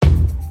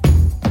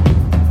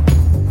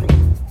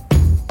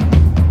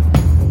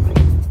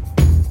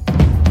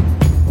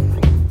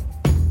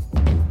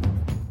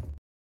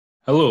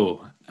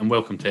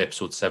welcome to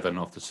episode 7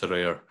 of the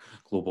Sorare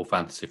Global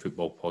Fantasy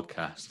Football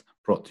Podcast,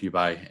 brought to you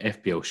by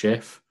FPL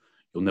Chef,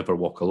 You'll Never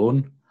Walk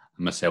Alone,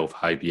 and myself,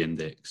 High B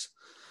Index.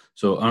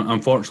 So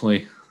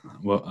unfortunately,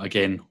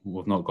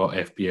 we've not got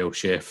FPL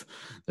Chef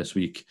this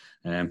week.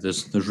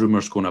 There's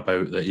rumours going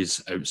about that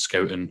he's out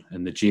scouting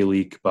in the J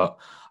League, but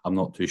I'm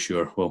not too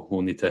sure.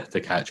 We'll need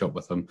to catch up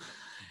with him.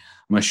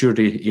 I'm assured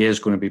he is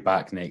going to be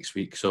back next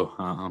week, so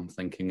I'm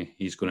thinking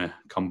he's going to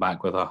come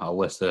back with a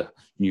list of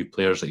new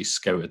players that he's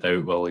scouted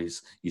out while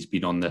he's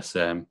been on this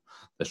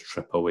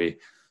trip away.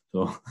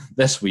 So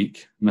this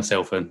week,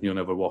 myself and You'll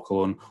Never Walk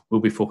Alone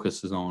will be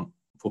focusing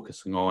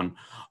on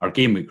our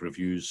game week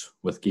reviews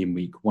with game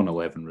week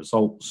 111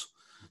 results,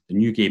 the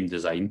new game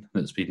design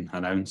that's been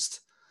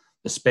announced,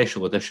 the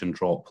special edition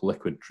drop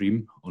Liquid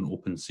Dream on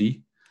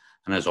OpenSea,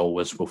 and as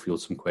always, we'll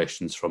field some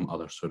questions from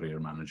other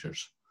Sorare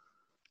managers.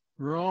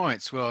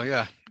 Right. Well,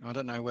 yeah. I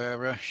don't know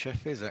where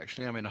Chef is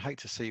actually. I mean, I hate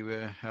to see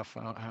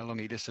how long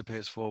he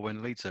disappears for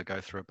when Leeds go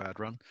through a bad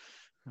run.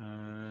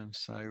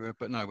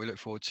 But no, we look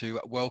forward to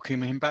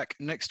welcoming him back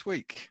next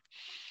week.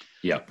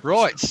 Yeah.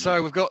 Right.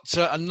 So we've got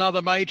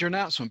another major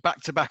announcement,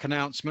 back-to-back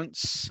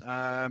announcements.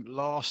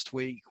 Last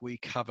week we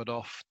covered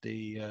off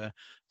the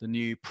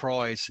new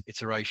prize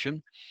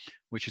iteration,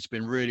 which has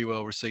been really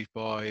well received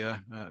by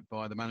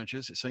the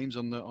managers, it seems,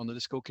 on the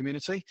Discord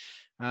community.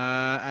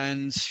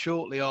 And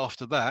shortly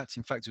after that,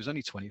 in fact, it was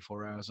only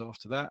 24 hours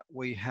after that,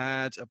 we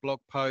had a blog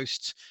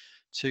post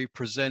to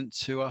present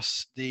to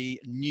us the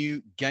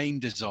new game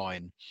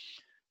design.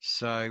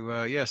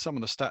 So some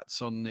of the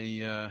stats on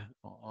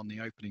the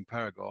opening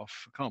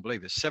paragraph. I can't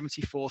believe it.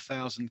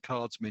 74,000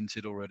 cards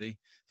minted already,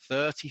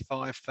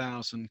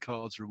 35,000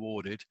 cards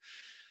rewarded.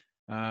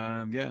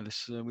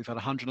 We've had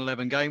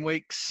 111 game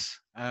weeks,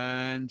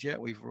 and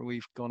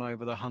we've gone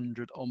over the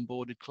 100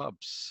 onboarded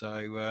clubs.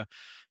 So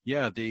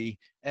the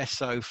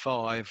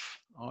SO5,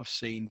 I've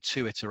seen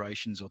two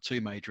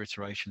major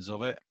iterations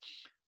of it,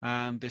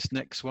 and this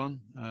next one,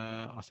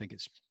 I think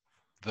it's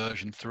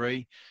version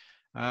 3,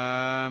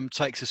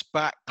 takes us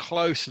back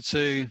closer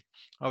to,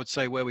 I would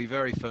say, where we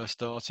very first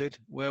started,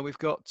 where we've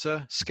got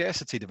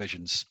scarcity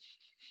divisions.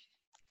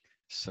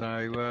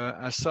 So,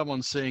 as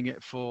someone seeing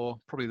it for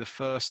probably the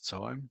first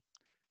time,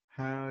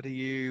 how do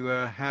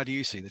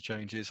you see the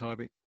changes,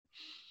 Hybe?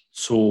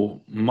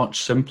 So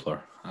much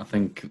simpler, I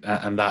think,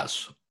 and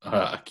that's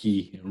a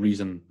key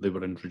reason they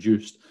were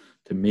introduced,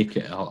 to make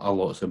it a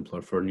lot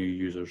simpler for new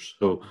users.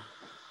 So,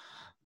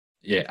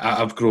 yeah,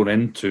 I've grown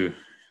into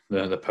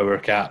the power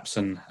caps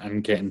and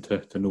getting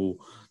to know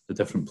the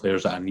different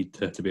players that I need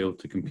to be able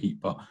to compete.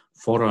 But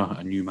for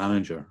a new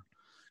manager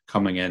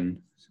coming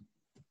in,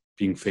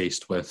 being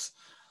faced with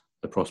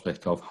the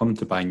prospect of having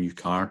to buy new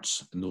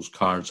cards, and those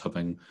cards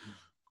having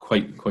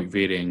quite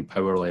varying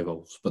power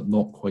levels, but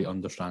not quite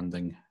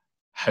understanding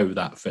how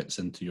that fits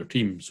into your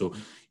team. So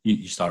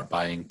you start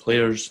buying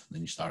players,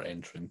 then you start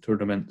entering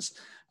tournaments,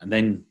 and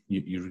then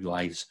you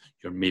realise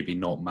you're maybe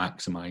not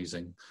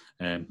maximising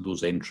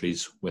those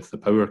entries with the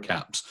power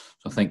caps.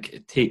 So I think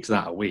it takes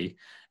that away.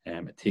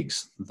 It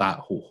takes that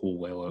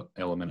whole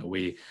element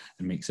away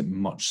and makes it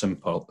much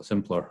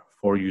simpler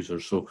for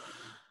users. So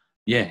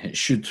yeah, it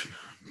should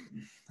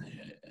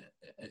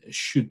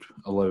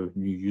allow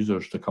new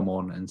users to come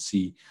on and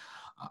see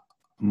a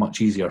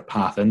much easier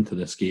path into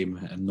this game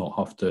and not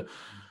have to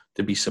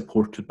be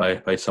supported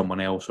by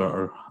someone else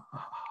or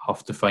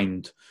have to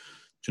find,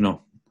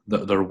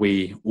 their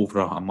way over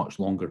a much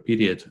longer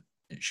period.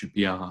 It should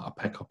be a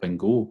pick up and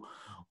go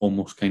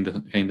almost kind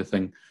of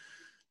thing.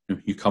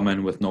 You come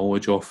in with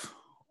knowledge of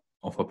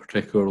a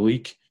particular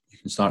league, you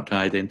can start to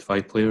identify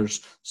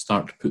players,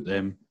 start to put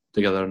them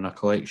together in a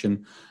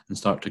collection and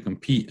start to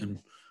compete. And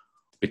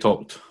we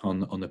talked on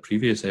the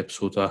previous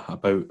episode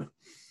about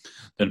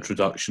the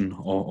introduction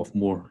of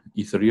more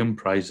Ethereum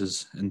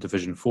prizes in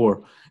Division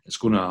 4. It's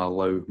going to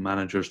allow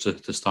managers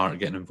to start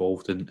getting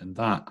involved in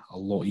that a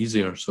lot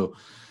easier. So,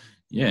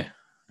 yeah,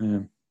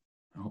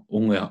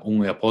 only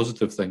a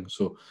positive thing.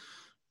 So,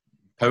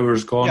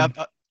 power's gone.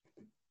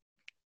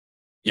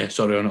 Yeah,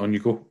 sorry, on you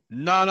go.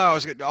 No, I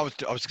was going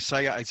to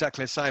say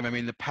exactly the same. I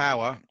mean, the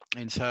power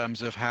in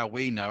terms of how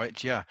we know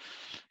it,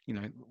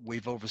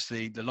 we've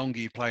obviously, the longer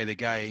you play the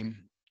game,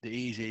 the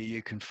easier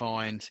you can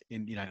find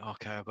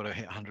okay, I've got to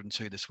hit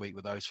 102 this week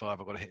with those 5,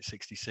 I've got to hit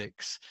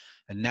 66.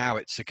 And now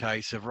it's a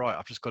case of, right,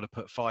 I've just got to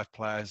put 5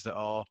 players that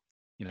are,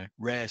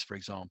 rares, for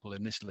example,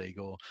 in this league,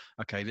 or,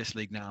 okay, this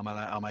league now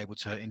I'm able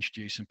to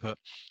introduce and put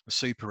a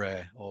super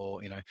rare,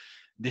 or,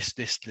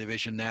 this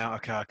division now,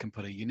 okay, I can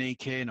put a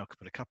unique in, I can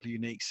put a couple of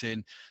uniques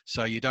in.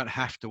 So you don't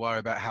have to worry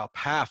about how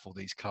powerful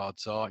these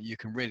cards are. You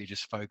can really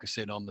just focus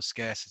in on the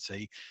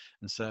scarcity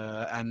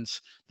and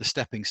the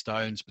stepping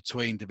stones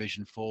between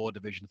Division 4,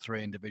 Division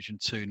 3 and Division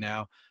 2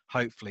 now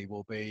hopefully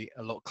will be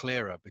a lot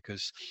clearer,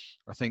 because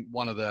I think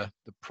one of the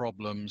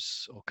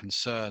problems or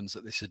concerns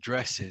that this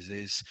addresses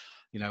is,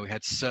 we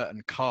had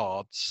certain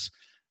cards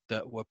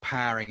that were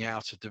powering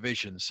out of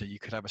divisions. So you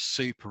could have a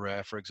super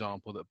rare, for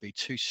example, that would be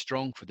too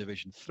strong for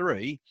Division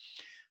 3,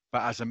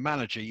 but as a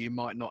manager, you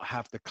might not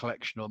have the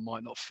collection or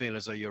might not feel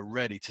as though you're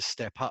ready to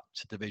step up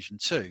to Division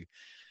 2.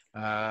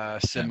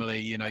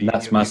 Similarly, you know, and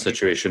that's my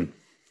situation.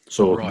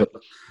 So, right.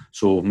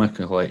 So my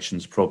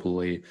collection's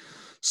probably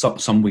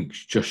some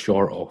weeks just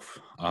short of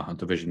a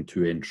Division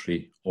 2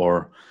 entry,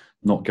 or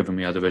not giving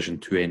me a Division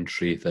 2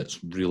 entry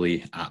that's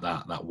really at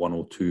that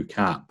 102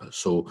 cap.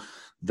 So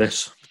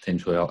this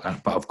potentially,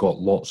 but I've got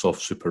lots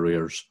of super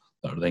rares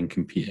that are then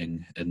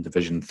competing in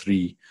Division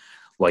 3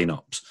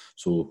 lineups.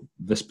 So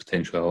this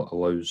potentially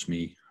allows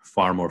me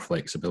far more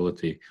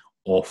flexibility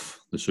off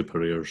the super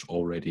rares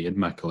already in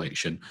my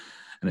collection.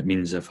 And it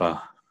means if I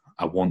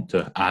want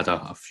to add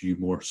a few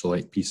more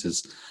select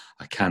pieces,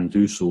 I can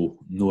do so,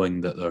 knowing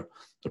that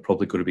they're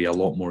probably going to be a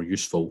lot more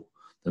useful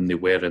than they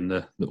were in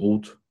the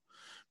old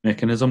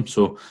mechanism.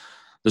 So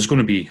there's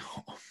going to be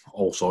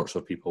all sorts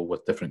of people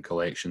with different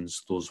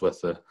collections. Those with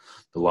the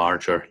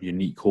larger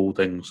unique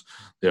holdings,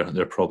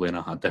 they're probably in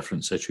a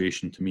different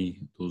situation to me.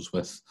 Those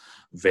with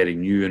very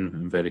new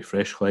and very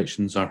fresh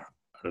collections are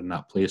in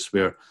that place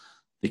where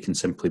they can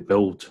simply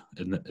build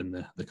in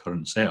the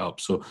current setup.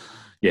 So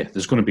yeah,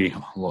 there's going to be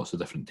lots of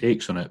different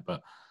takes on it,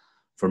 but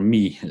for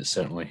me, it's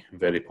certainly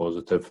very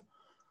positive.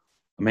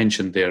 I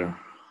mentioned there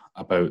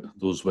about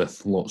those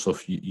with lots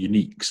of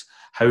uniques.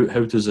 How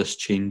does this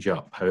change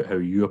up how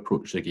you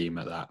approach the game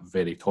at that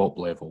very top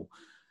level?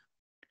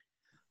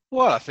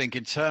 Well, I think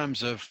in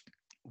terms of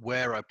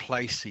where I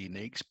place the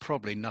uniques,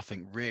 probably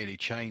nothing really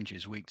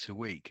changes week to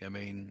week. I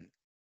mean,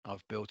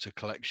 I've built a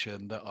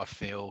collection that I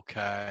feel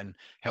can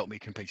help me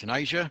compete in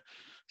Asia.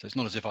 So it's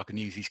not as if I can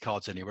use these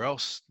cards anywhere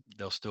else.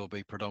 They'll still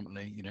be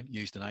predominantly,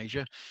 used in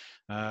Asia.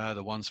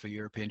 The ones for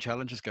European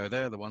challengers go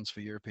there. The ones for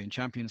European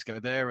champions go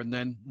there. And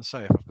then, I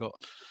say, if I've got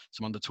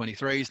some under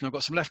 23s and I've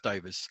got some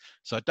leftovers.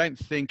 So I don't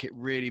think it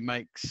really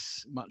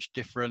makes much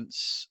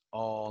difference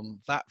on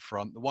that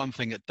front. The one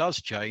thing that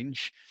does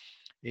change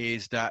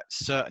is that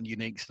certain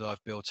uniques that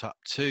I've built up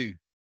to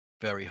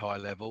very high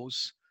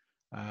levels,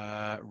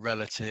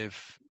 relative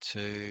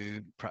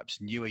to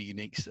perhaps newer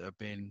uniques that have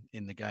been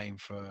in the game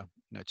for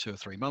 2 or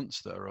 3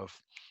 months, that are of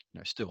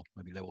still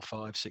maybe level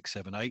 5, 6,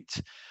 7,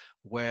 8,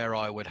 where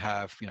I would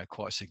have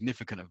quite a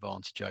significant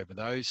advantage over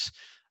those.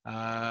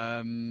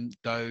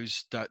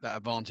 That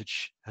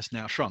advantage has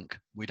now shrunk.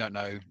 We don't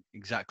know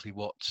exactly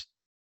what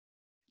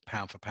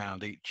pound for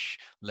pound each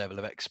level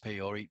of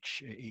XP or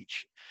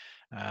each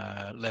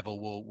level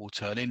will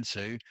turn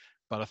into,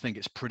 but I think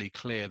it's pretty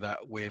clear that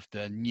with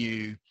the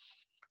new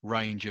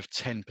range of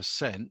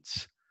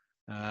 10%,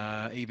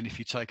 even if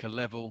you take a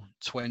level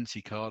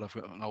 20 card, I've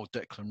got an old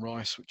Declan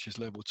Rice which is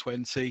level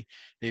 20,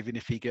 even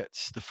if he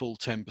gets the full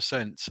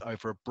 10%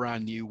 over a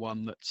brand new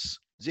one that's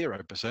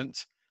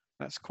 0%,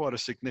 that's quite a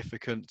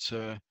significant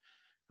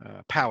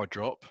power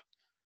drop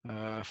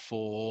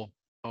for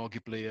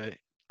arguably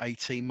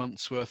 18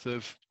 months worth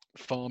of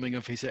farming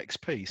of his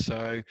XP.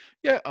 So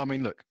yeah, I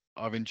mean, look,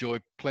 I've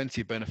enjoyed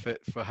plenty of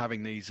benefit for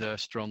having these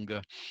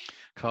stronger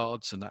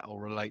cards, and that will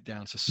relate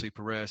down to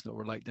super rares, and it will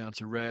relate down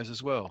to rares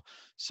as well.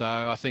 So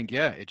I think,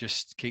 yeah, it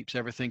just keeps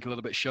everything a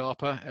little bit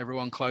sharper,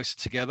 everyone closer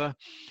together.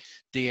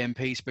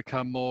 DMPs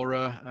become more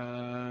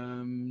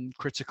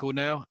critical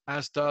now,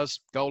 as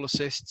does goal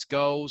assists,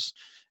 goals,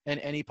 and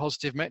any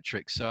positive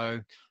metrics. So,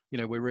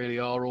 we really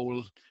are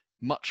all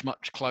much,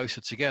 much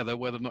closer together,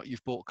 whether or not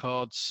you've bought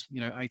cards,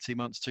 18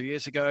 months, 2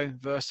 years ago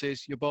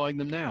versus you're buying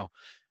them now.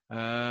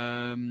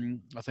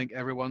 I think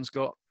everyone's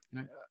got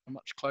a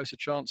much closer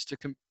chance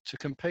to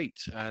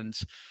compete, and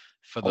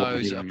for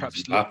those that are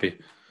perhaps happy.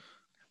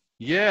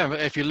 Yeah,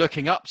 if you're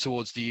looking up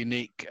towards the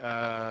unique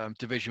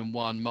Division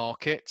 1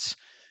 markets,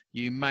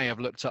 you may have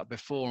looked up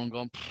before and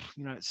gone,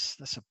 that's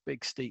a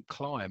big steep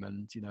climb,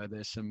 and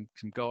there's some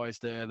guys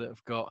there that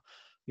have got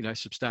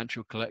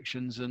substantial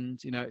collections, and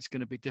it's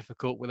going to be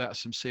difficult without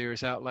some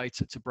serious outlay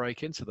to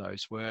break into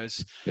those.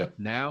 Whereas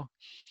now,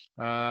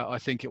 I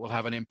think it will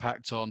have an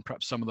impact on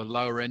perhaps some of the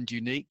lower end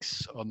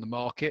uniques on the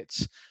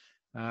markets,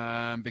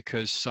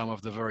 because some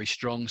of the very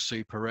strong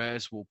super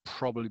rares will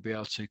probably be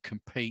able to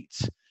compete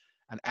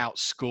and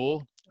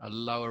outscore a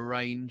lower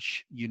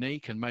range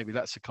unique. And maybe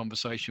that's a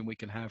conversation we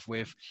can have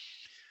with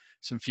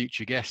some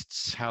future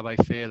guests, how they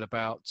feel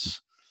about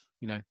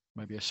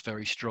maybe a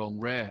very strong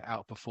rare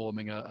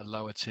outperforming a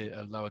lower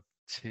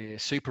tier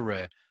super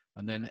rare,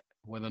 and then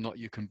whether or not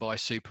you can buy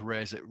super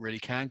rares that really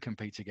can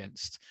compete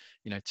against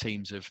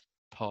teams of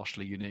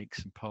partially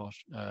uniques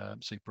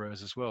and super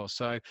rares as well.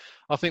 So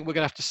I think we're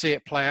going to have to see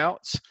it play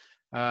out,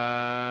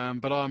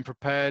 but I'm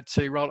prepared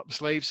to roll up the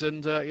sleeves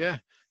and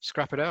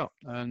scrap it out,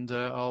 and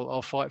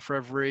I'll fight for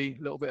every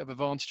little bit of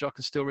advantage I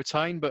can still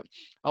retain, but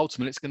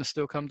ultimately it's going to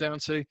still come down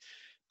to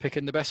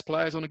picking the best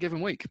players on a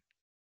given week.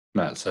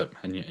 That's it.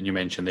 And you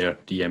mentioned there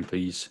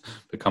DMPs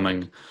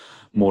becoming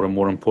more and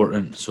more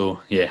important.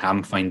 So yeah,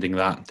 I'm finding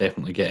that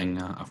definitely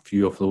getting a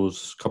few of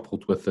those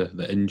coupled with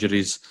the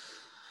injuries,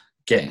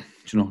 getting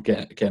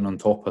on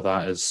top of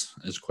that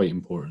is quite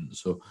important.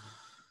 So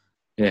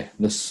yeah,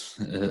 this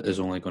is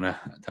only going to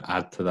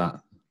add to that.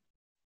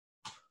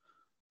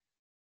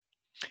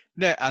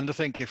 Yeah, and I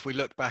think if we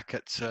look back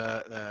at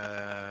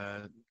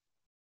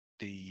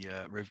the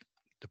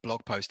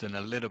blog post in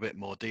a little bit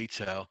more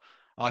detail.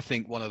 I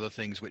think one of the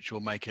things which will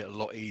make it a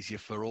lot easier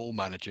for all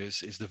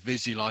managers is the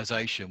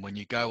visualization. When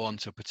you go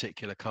onto a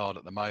particular card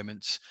at the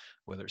moment,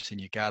 whether it's in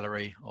your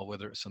gallery or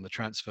whether it's on the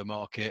transfer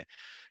market,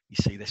 you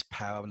see this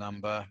power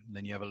number, and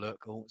then you have a look.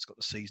 Oh, it's got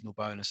the seasonal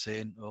bonus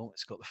in. Oh,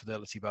 it's got the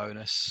fidelity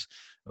bonus.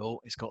 Oh,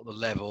 it's got the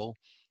level.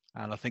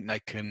 And I think they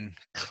can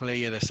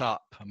clear this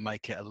up and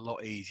make it a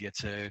lot easier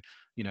to,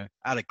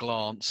 at a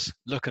glance,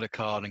 look at a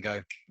card and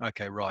go,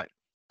 okay, right,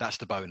 that's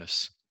the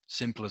bonus.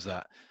 Simple as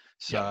that.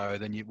 So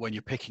then when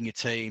you're picking your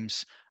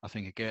teams, I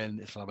think, again,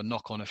 it'll have a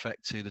knock-on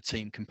effect to the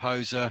team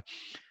composer.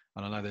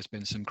 And I know there's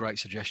been some great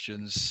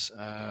suggestions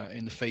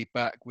in the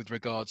feedback with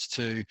regards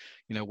to,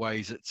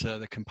 ways that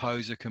the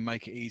composer can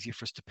make it easier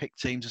for us to pick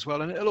teams as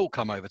well. And it'll all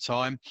come over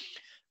time.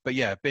 But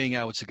yeah, being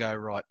able to go,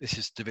 right, this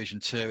is Division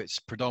 2. It's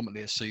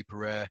predominantly a super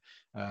rare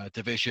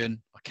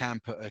division. I can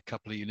put a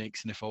couple of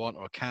uniques in if I want,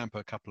 or I can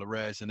put a couple of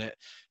rares in it.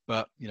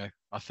 But,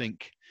 I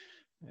think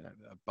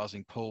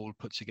Buzzing Paul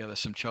put together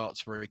some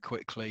charts very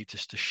quickly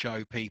just to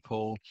show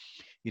people,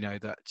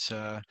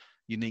 that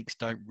uniques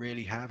don't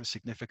really have a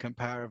significant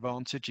power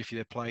advantage if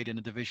they're played in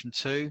a Division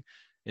 2,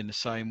 in the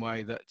same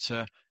way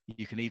that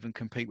you can even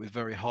compete with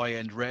very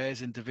high-end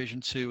rares in Division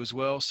 2 as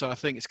well. So I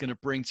think it's going to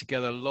bring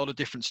together a lot of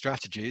different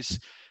strategies.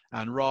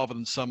 And rather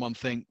than someone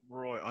think,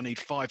 right, I need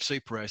 5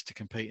 super rares to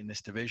compete in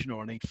this division,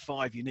 or I need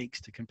 5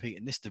 uniques to compete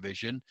in this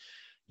division,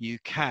 you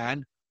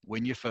can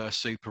win your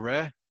first super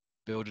rare,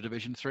 build a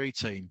Division 3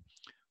 team.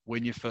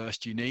 Win your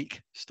first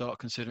unique, start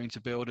considering to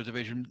build a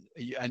division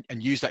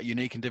and use that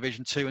unique in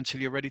Division 2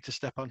 until you're ready to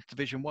step on to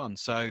Division 1.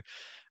 So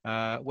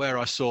where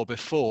I saw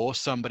before,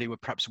 somebody would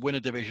perhaps win a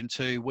Division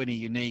 2, win a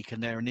unique,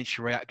 and their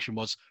initial reaction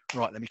was,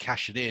 right, let me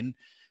cash it in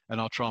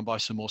and I'll try and buy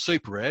some more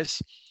super rares.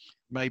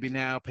 Maybe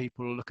now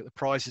people will look at the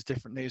prizes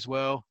differently as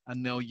well,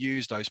 and they'll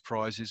use those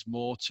prizes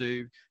more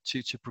to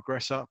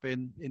progress up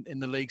in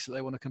the leagues that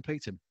they want to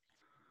compete in.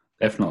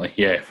 Definitely,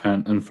 yeah.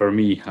 And for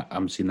me,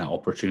 I'm seeing that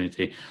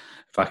opportunity.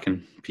 If I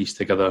can piece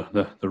together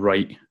the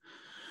right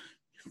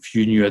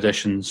few new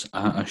additions,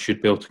 I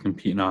should be able to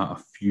compete in a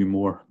few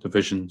more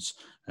divisions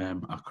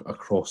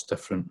across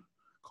different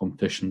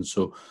competitions.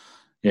 So,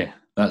 yeah,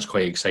 that's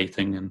quite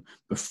exciting. And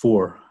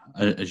before,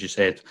 as you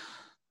said,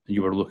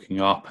 you were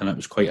looking up, and it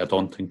was quite a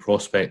daunting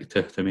prospect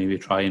to maybe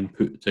try and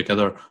put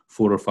together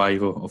 4 or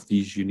 5 of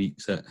these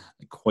uniques at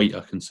quite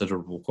a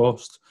considerable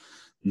cost.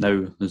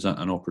 Now there's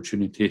an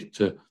opportunity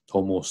to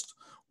almost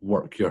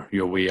work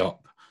your way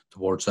up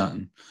towards that,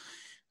 and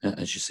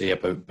as you say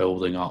about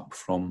building up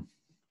from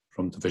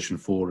Division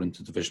 4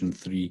 into Division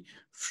 3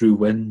 through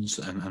wins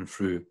and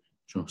through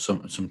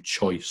some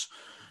choice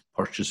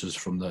purchases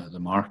from the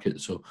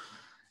market. So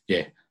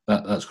yeah,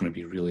 that's going to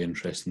be really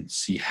interesting to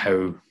see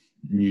how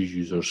new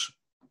users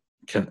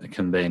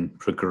can then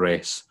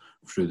progress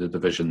through the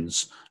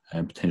divisions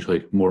and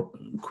potentially more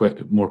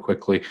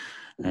quickly,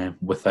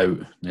 without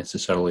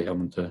necessarily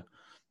having to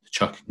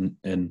chuck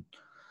in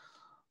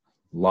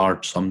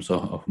large sums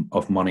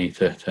of money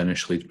to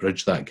initially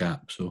bridge that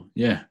gap. So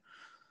yeah,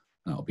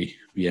 that'll be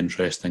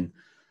interesting.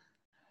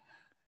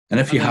 And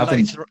if you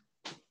haven't,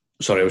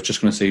 sorry, I was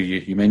just going to say,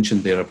 you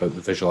mentioned there about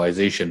the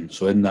visualization.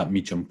 So in that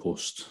Medium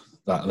post,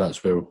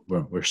 that's where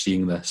we're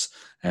seeing this.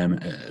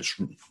 It's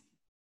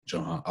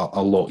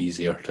a lot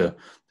easier to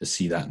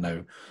see that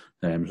now.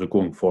 So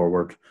going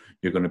forward,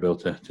 you're going to be able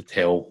to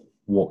tell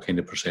what kind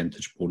of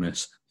percentage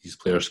bonus these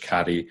players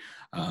carry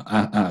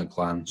at a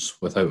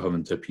glance without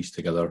having to piece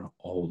together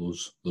all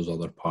those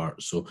other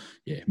parts. So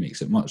yeah, it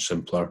makes it much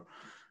simpler,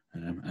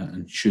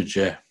 and should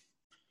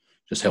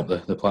just help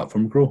the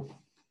platform grow.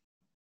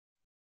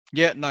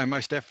 Yeah, no,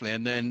 most definitely.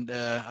 And then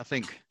I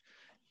think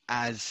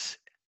as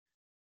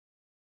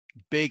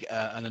big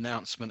an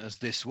announcement as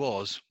this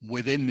was,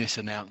 within this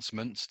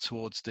announcement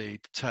towards the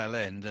tail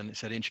end, and it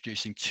said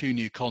introducing 2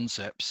 new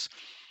concepts.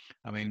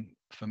 I mean,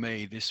 for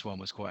me, this one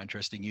was quite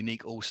interesting.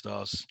 Unique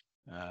All-Stars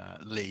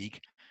League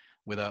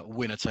with a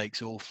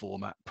winner-takes-all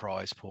format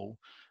prize pool.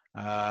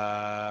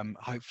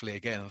 Hopefully,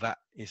 again, that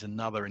is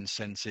another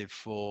incentive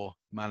for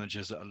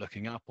managers that are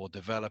looking up or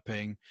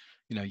developing,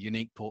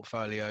 unique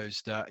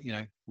portfolios that,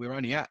 we're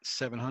only at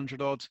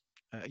 700 odd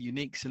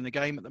uniques in the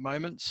game at the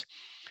moment.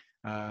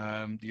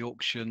 The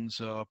auctions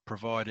are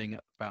providing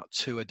about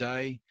 2 a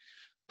day.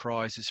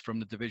 Prizes from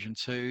the Division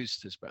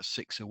 2s, there's about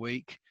 6 a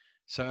week.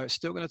 So it's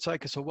still going to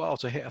take us a while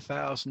to hit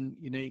 1,000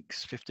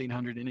 uniques,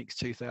 1,500 uniques,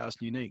 2,000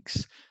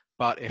 uniques.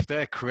 But if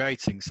they're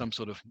creating some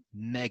sort of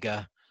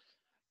mega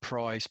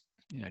prize,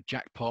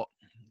 jackpot,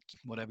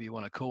 whatever you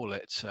want to call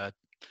it,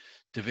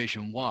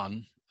 Division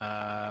 1,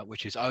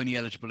 which is only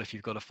eligible if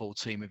you've got a full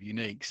team of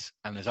uniques,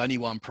 and there's only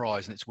one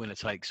prize and it's winner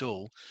takes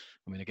all.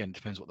 I mean, again, it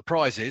depends what the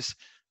prize is.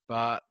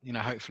 But,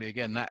 hopefully,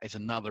 again, that is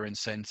another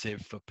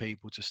incentive for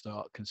people to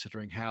start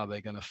considering how they're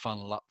going to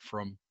funnel up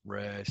from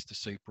rares to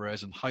super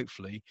rares, and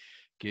hopefully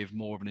give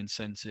more of an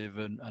incentive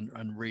and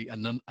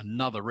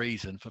another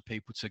reason for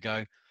people to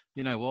go,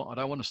 you know what, I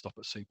don't want to stop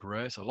at super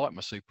rares. I like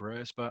my super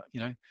rares, but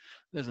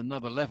there's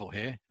another level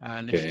here.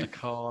 And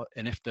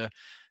if the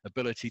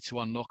ability to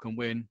unlock and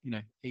win,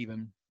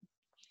 even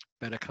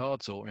better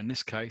cards, or in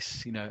this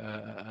case,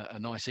 a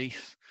nice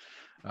ETH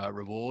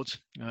reward.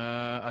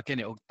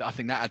 Again, I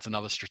think that adds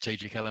another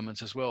strategic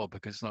element as well,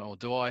 because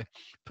do I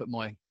put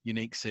my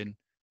uniques in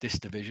this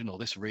division or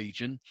this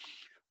region,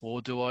 or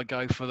do I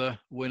go for the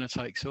winner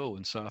takes all?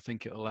 And so I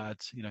think it'll add,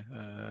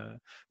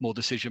 more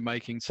decision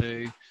making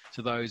to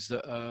those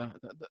that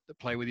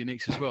play with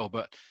uniques as well.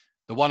 But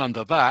the one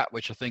under that,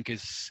 which I think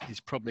is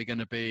probably going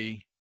to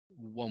be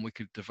one we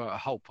could devote a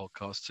whole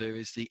podcast to,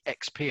 is the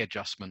XP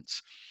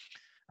adjustments.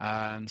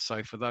 And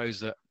so for those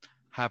that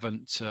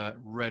haven't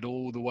read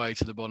all the way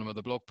to the bottom of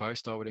the blog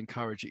post, I would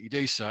encourage that you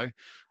do so.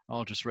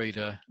 I'll just read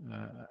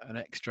an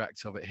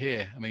extract of it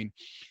here. I mean,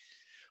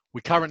 we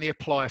currently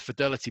apply a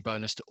fidelity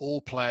bonus to all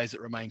players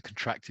that remain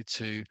contracted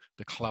to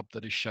the club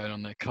that is shown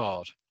on their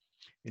card.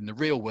 In the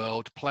real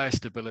world, player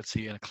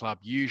stability in a club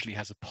usually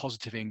has a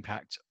positive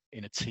impact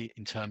in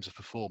terms of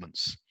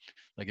performance.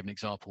 They give an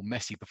example: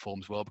 Messi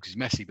performs well because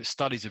he's Messi, but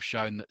studies have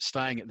shown that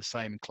staying at the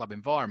same club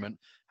environment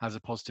has a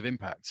positive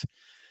impact.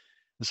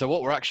 And so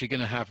what we're actually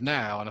going to have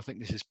now, and I think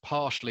this is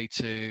partially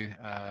to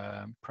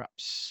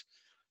perhaps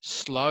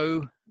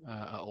slow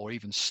or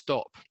even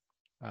stop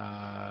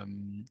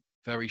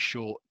very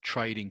short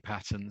trading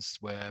patterns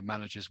where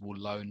managers will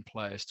loan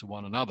players to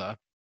one another.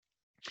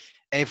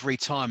 Every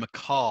time a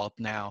card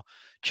now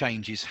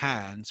changes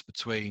hands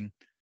between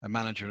a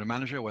manager and a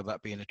manager, whether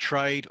that be in a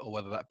trade or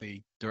whether that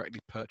be directly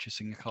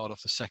purchasing a card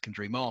off the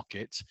secondary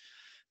market,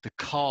 the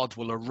card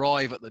will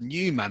arrive at the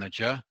new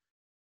manager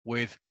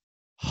with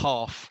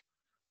half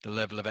the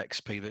level of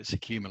XP that's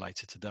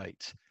accumulated to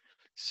date.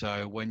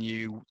 So when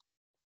you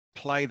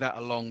play that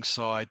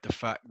alongside the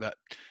fact that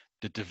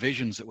the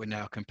divisions that we're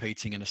now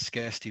competing in are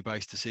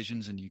scarcity-based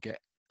decisions, and you get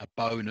a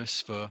bonus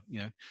for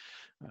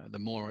the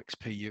more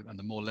XP and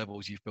the more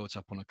levels you've built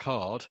up on a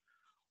card,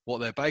 what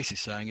they're basically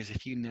saying is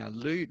if you now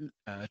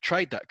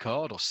trade that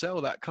card or sell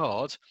that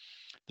card,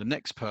 the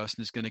next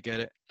person is going to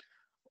get it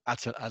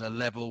at a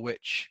level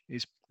which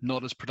is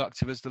not as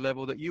productive as the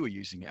level that you were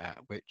using it at,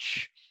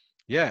 which,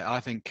 I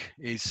think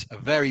is a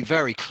very,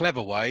 very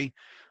clever way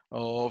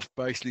of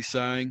basically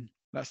saying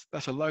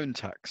that's a loan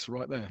tax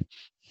right there.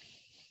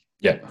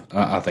 Yeah,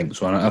 I think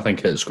so. And I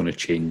think it's going to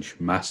change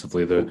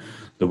massively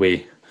the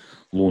way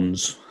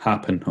loans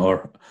happen,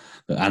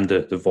 and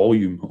the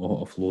volume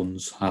of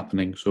loans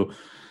happening. So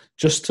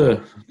just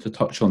to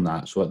touch on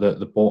that, so at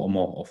the bottom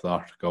of the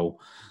article,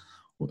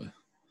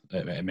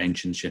 it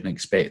mentions you can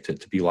expect it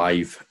to be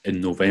live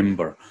in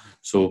November.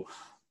 So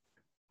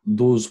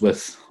those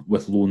with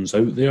loans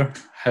out there,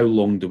 how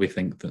long do we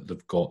think that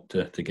they've got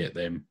to get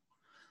them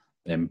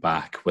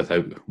back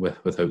without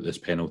this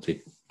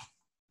penalty?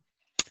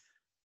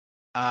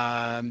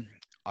 I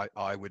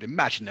would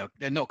imagine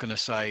they're not going to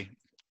say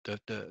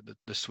the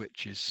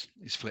switch is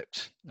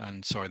flipped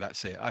and sorry,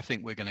 that's it. I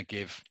think we're going to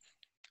give,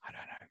 I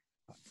don't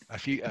know, a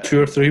few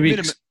 2 or 3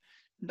 weeks.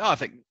 No, I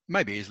think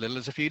maybe as little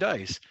as a few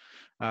days.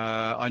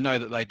 I know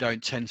that they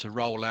don't tend to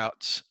roll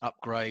out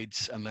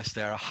upgrades unless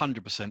they're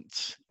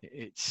 100%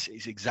 it's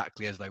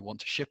exactly as they want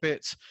to ship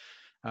it.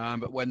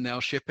 But when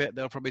they'll ship it,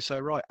 they'll probably say,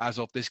 right, as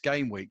of this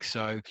game week.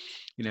 So,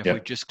 if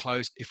we've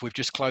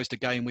just closed a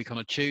game week on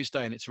a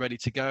Tuesday and it's ready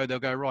to go, they'll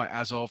go, right,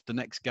 as of the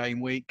next game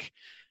week,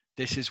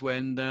 this is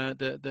when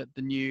the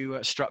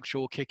new structure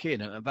will kick in.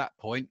 And at that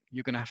point,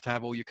 you're going to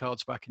have all your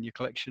cards back in your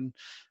collection,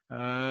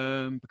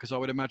 because I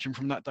would imagine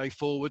from that day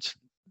forward,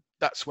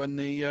 that's when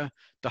the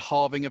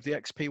halving of the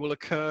XP will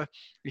occur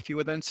if you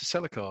were then to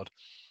sell a card.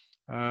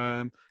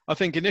 I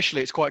think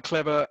initially it's quite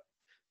clever,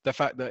 the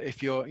fact that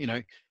if you're,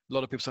 a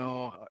lot of people say,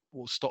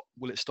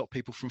 will it stop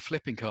people from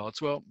flipping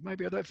cards? Well,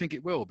 maybe I don't think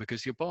it will,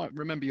 because you're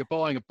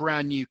buying a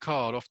brand new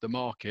card off the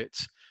market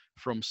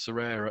from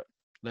Sorare at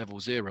level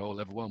 0 or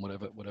level 1,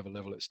 whatever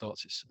level it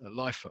starts its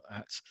life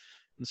at.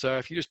 And so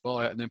if you just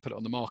buy it and then put it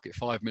on the market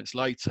 5 minutes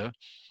later,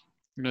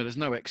 there's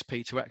no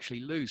XP to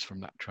actually lose from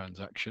that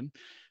transaction.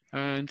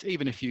 And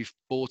even if you've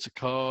bought a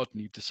card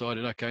and you've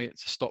decided, okay,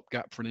 it's a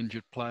stopgap for an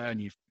injured player, and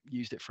you've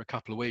used it for a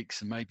couple of weeks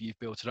and maybe you've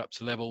built it up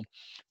to level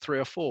 3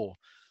 or 4,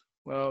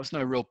 well, it's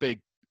no real big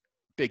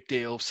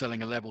deal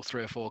selling a level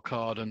 3 or 4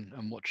 card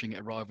and watching it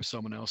arrive with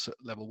someone else at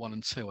level 1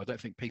 and 2. I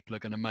don't think people are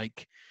going to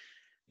make,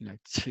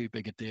 too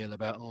big a deal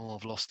about,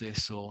 I've lost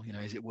this, or,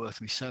 is it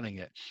worth me selling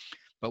it?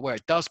 But where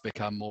it does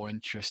become more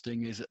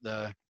interesting is at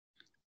the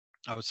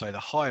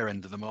higher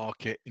end of the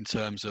market in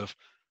terms of,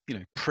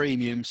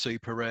 premium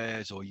super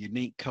rares or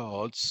unique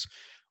cards,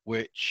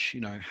 which,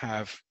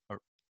 have a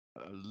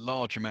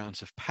large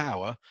amount of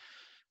power.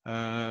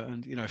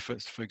 And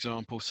for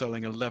example,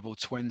 selling a level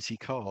 20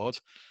 card,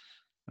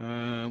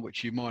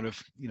 which you might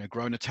have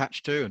grown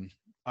attached to and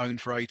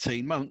owned for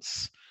 18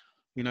 months,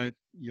 the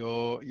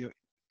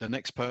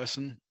next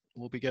person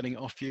will be getting it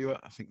off you.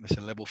 I think that's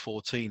a level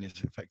 14 is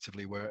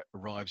effectively where it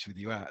arrives with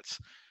you at.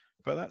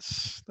 But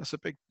that's a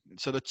big.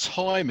 So the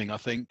timing, I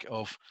think,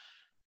 of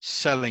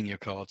selling your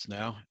cards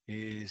now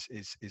is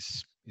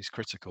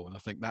critical, and I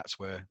think that's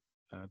where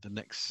the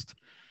next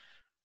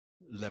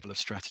level of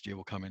strategy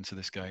will come into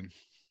this game.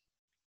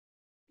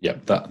 Yeah,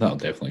 that'll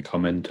definitely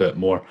come into it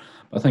more.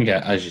 But I think,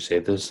 as you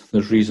said,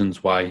 there's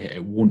reasons why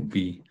it won't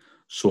be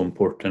so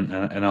important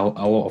in a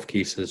lot of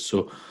cases.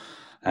 So,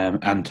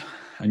 and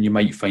you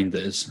might find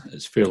that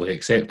it's fairly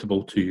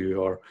acceptable to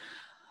you, or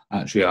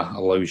actually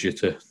allows you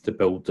to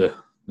build the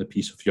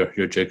piece of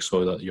your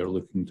jigsaw that you're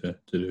looking to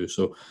do.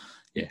 So,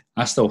 yeah,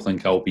 I still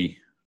think I'll be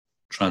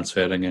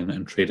transferring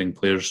and trading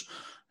players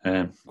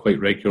quite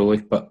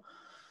regularly, but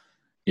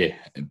yeah,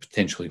 it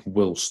potentially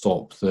will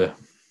stop the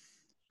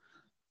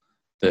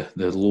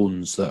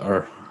loans that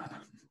are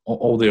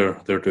all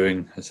they're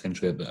doing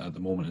essentially at the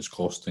moment is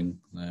costing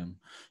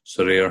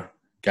Sorare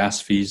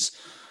gas fees.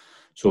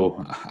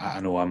 So I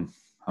know I'm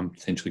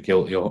potentially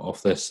guilty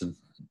of this in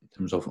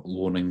terms of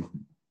loaning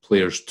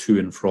players to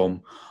and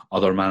from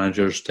other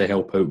managers to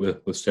help out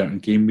with certain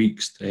game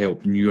weeks, to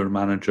help newer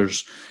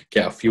managers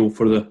get a feel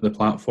for the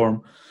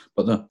platform.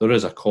 But there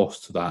is a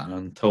cost to that, and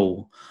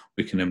until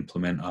we can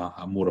implement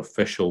a more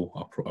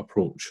official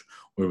approach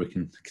where we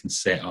can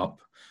set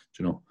up,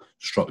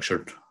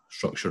 structured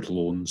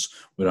loans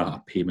where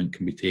a payment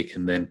can be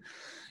taken, then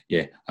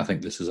yeah, I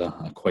think this is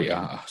quite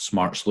a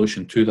smart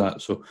solution to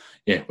that. So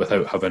yeah,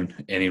 without having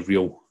any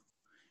real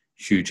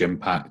huge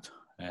impact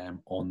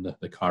on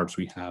the cards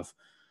we have,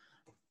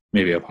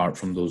 maybe apart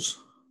from those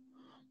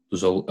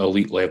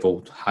elite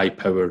level, high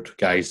powered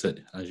guys that,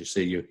 as you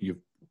say,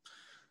 you've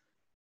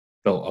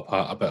built up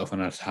a bit of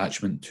an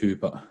attachment to.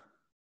 But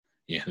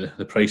yeah,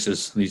 the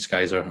prices these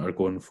guys are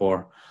going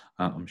for,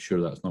 I'm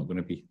sure that's not going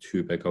to be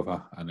too big of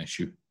an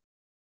issue.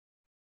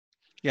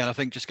 Yeah, and I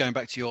think just going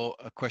back to your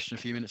question a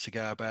few minutes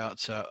ago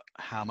about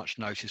how much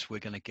notice we're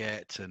going to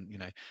get and,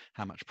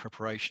 how much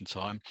preparation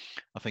time,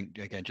 I think,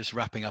 again, just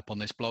wrapping up on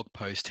this blog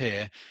post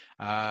here,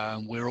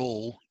 we're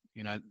all,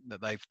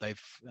 that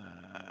they've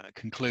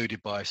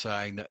concluded by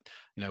saying that,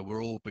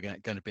 we're all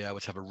going to be able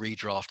to have a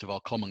redraft of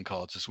our common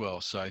cards as well.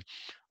 So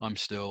I'm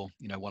still,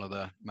 one of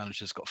the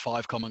managers got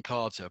 5 common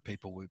cards. There are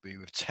people who will be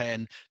with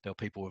 10. There are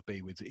people who will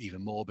be with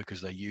even more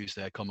because they use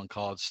their common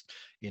cards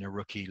in a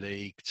rookie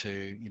league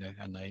to,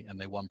 and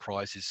they won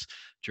prizes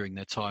during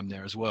their time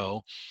there as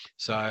well.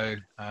 So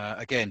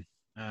again,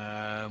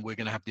 we're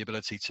going to have the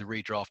ability to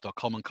redraft our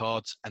common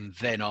cards, and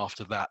then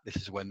after that, this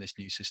is when this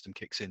new system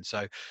kicks in.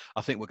 So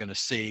I think we're going to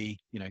see,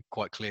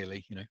 quite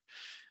clearly, I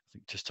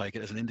think just take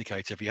it as an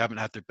indicator. If you haven't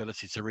had the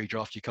ability to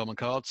redraft your common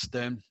cards,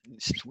 then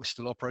we're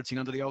still operating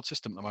under the old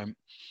system at the moment.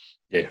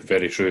 Yeah,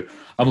 very true.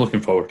 I'm looking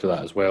forward to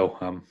that as well.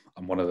 I'm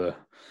one of the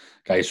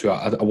guys who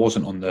I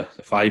wasn't on the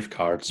 5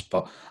 cards,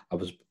 but I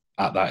was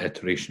at that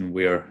iteration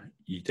where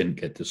you didn't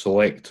get to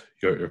select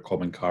your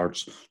common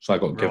cards. So I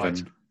got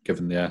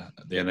given the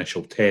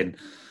initial 10.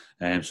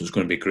 So it's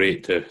going to be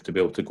great to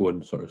be able to go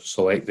and sort of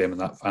select them in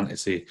that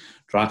fantasy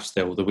draft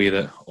style, the way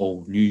that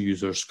all new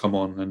users come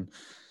on and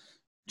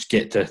just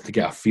get to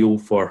get a feel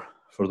for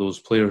those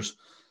players.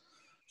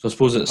 So I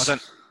suppose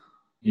I've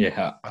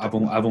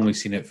only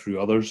seen it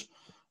through others,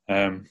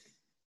 but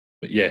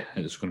yeah,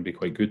 it's going to be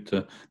quite good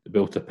to be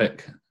able to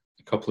pick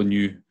a couple of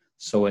new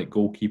select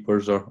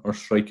goalkeepers or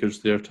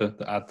strikers there to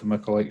add to my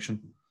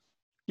collection.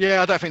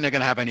 Yeah, I don't think they're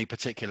going to have any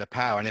particular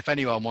power, and if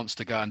anyone wants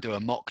to go and do a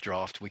mock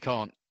draft, we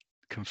can't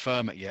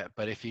confirm it yet,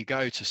 but if you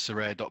go to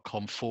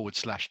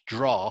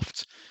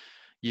sorare.com/draft,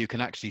 you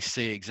can actually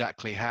see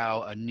exactly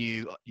how a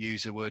new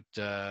user would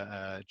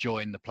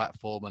join the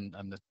platform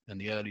and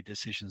the early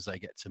decisions they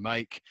get to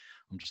make.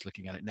 I'm just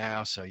looking at it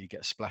now. So you get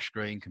a splash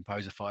screen,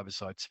 compose a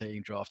 5-a-side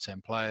team, draft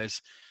 10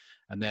 players,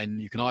 and then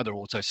you can either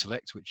auto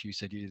select, which you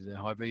said you did in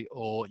Hy-Vee,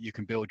 or you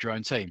can build your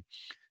own team.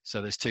 So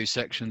there's 2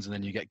 sections, and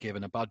then you get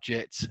given a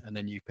budget, and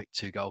then you pick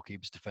 2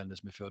 goalkeepers,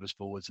 defenders, midfielders,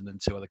 forwards, and then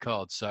 2 other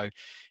cards. So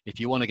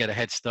if you want to get a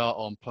head start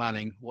on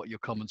planning what your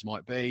commons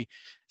might be,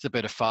 it's a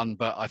bit of fun.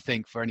 But I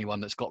think for anyone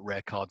that's got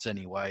rare cards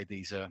anyway,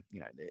 these are,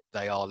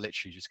 they are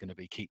literally just going to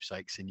be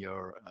keepsakes in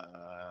your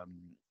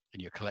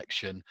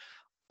collection.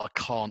 I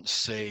can't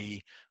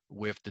see,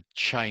 with the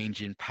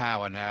change in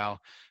power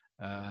now,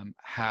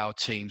 how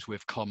teams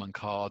with common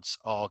cards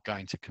are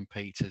going to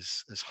compete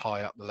as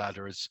high up the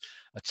ladder as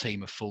a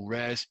team of full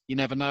rares. You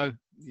never know.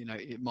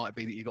 It might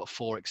be that you've got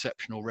 4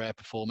 exceptional rare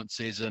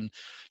performances and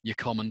your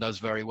common does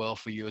very well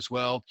for you as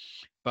well.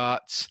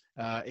 But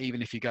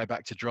even if you go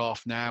back to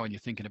draft now and you're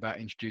thinking about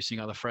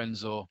introducing other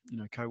friends or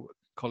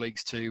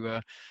colleagues to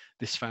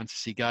this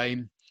fantasy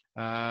game,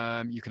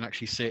 you can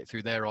actually see it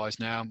through their eyes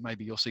now.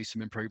 Maybe you'll see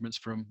some improvements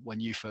from when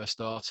you first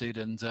started,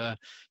 and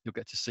you'll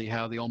get to see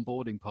how the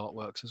onboarding part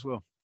works as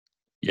well.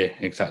 Yeah,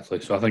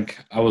 exactly. So I think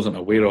I wasn't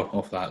aware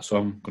of that, so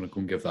I'm going to go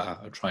and give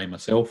that a try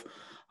myself.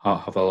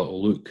 Have a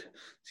little look,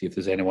 see if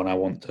there's anyone I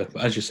want to.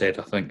 But as you said,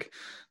 I think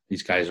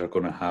these guys are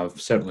going to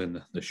have, certainly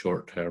in the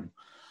short term,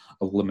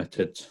 a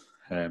limited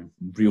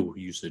real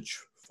usage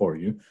for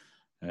you.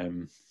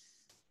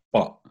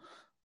 But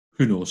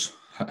who knows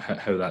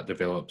how that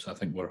develops. I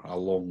think we're a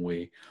long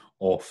way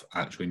off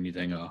actually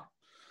needing a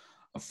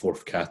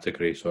 4th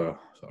category, so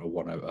sort of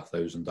 1 out of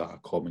 1,000, a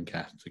common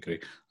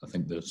category. I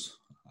think there's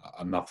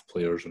enough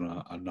players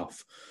and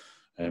enough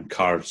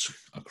cards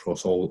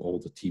across all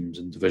the teams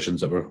and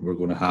divisions that we're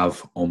going to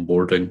have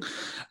onboarding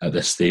at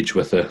this stage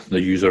with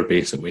the user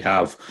base that we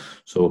have.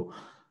 So,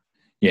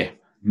 yeah,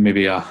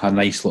 maybe a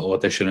nice little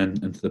addition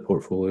into the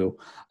portfolio.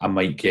 I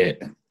might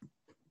get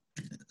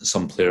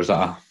some players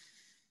that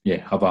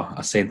have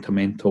a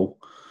sentimental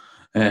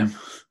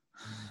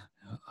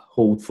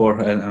hold for,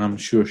 and I'm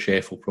sure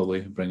Chef will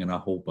probably bring in a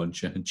whole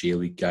bunch of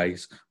J-League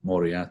guys,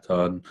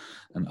 Moriata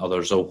and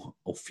others will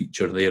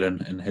feature there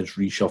in his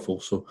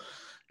reshuffle. So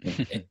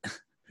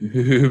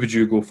who would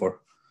you go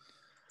for?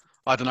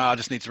 I don't know. I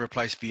just need to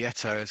replace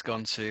Vieto. Has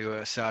gone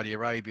to Saudi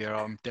Arabia.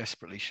 I'm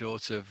desperately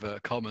short of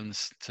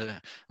commons. I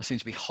seem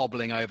to be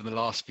hobbling over the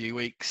last few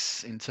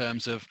weeks in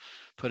terms of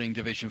putting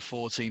Division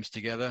 4 teams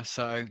together.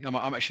 So I'm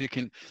actually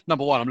looking.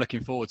 Number one, I'm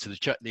looking forward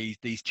to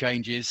these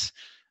changes,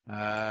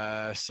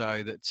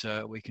 so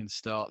that we can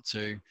start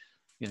to,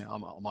 I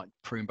might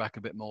prune back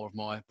a bit more of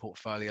my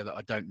portfolio that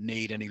I don't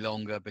need any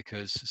longer,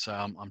 because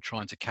I'm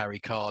trying to carry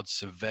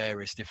cards of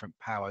various different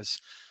powers,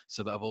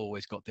 so that I've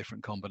always got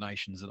different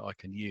combinations that I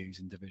can use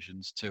in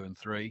Divisions 2 and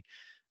 3.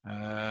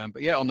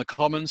 But yeah, on the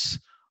commons,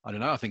 I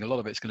don't know. I think a lot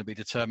of it's going to be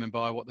determined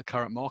by what the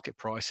current market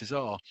prices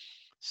are.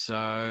 So,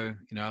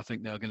 I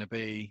think they're going to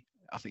be,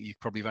 I think you've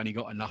probably only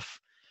got enough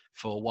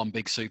for one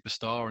big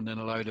superstar and then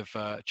a load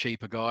of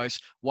cheaper guys.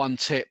 One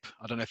tip,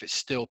 I don't know if it's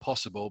still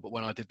possible, but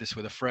when I did this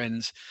with a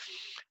friend,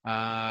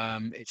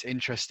 it's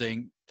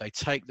interesting. They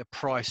take the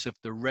price of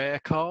the rare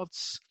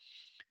cards.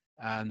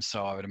 And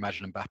so I would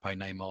imagine Mbappe,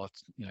 Neymar,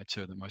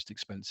 two of the most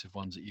expensive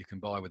ones that you can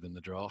buy within the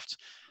draft.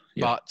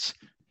 Yeah. But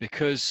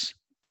because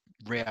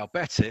Real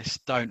Betis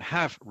don't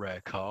have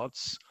rare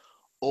cards,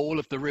 all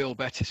of the Real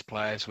Betis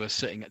players were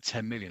sitting at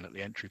 10 million at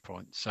the entry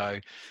point. So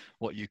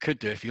what you could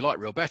do, if you like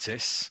Real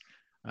Betis,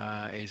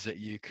 is that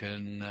you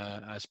can,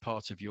 as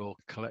part of your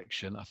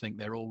collection, I think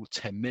they're all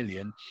 10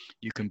 million.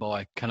 You can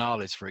buy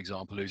Canales, for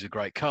example, who's a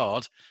great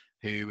card,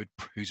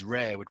 whose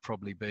rare would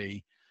probably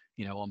be,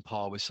 on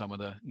par with some of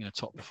the,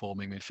 top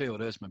performing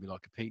midfielders, maybe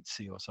like a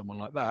Pizzi or someone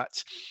like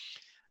that.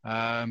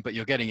 But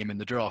you're getting him in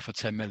the draft for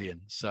 10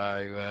 million.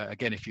 So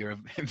again, if you're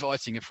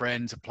inviting a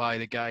friend to play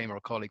the game or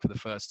a colleague for the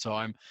first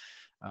time,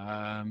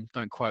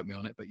 don't quote me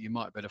on it, but you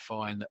might better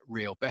find that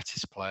Real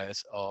Betis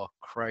players are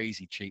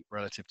crazy cheap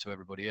relative to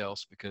everybody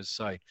else, because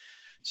say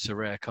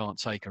Sorare can't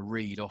take a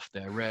read off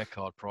their rare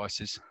card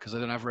prices because they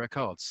don't have rare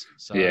cards.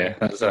 So yeah,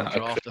 that's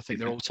draft, I think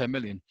they're all 10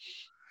 million.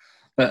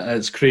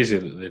 It's crazy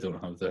that they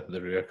don't have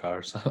the rare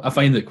cards. I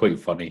find it quite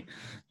funny,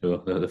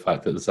 the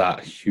fact that there's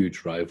that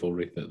huge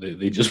rivalry that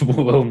they just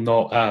will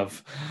not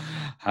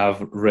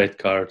have red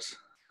cards.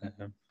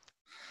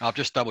 I've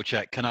just double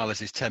checked.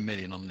 Canales is 10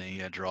 million on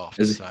the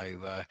draft.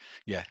 So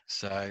yeah.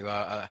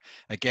 So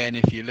again,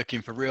 if you're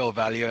looking for real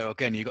value,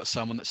 again, you've got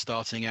someone that's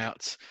starting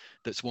out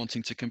that's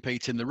wanting to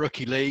compete in the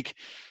rookie league,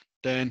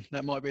 then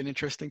that might be an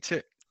interesting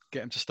tip. Get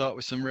them to start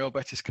with some Real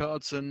Betis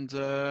cards and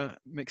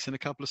mix in a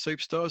couple of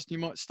superstars, and you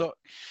might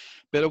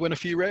be able to win a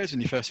few rares in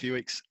your first few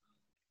weeks.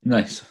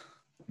 Nice.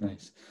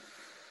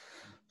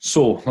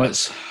 So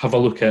let's have a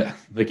look at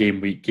the game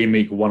week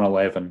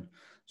 111.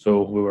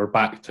 So we were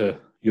back to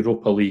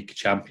Europa League,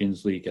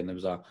 Champions League, and there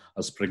was a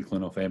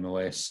sprinkling of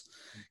MLS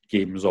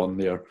games on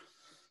there.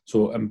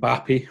 So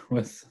Mbappe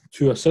with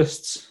 2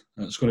 assists.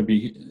 He's going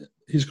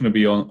to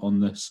be on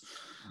this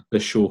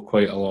show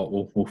quite a lot.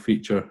 We'll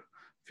feature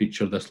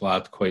this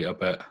lad quite a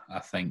bit, I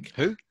think.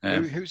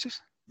 Who's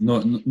this?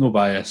 No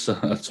bias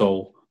at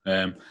all.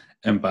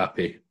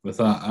 Mbappe with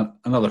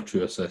another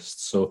 2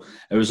 assists. So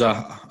it was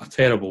a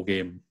terrible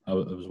game. I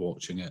was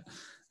watching it.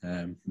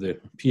 The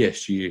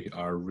PSG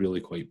are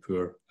really quite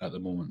poor at the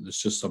moment.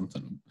 It's just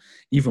something,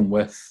 even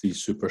with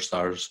these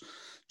superstars,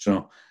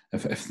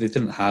 if they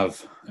didn't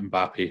have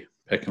Mbappe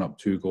picking up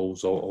 2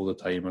 goals all the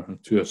time, or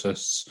 2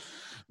 assists,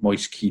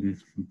 Moise Kean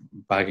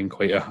bagging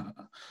quite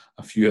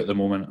a few at the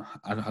moment,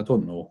 I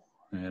don't know.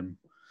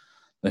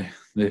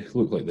 They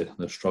look like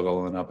they're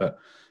struggling a bit.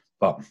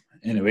 But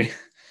anyway,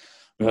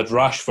 we had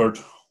Rashford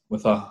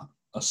with a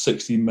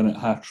 16-minute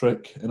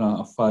hat-trick in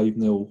a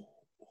 5-0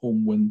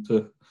 home win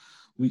to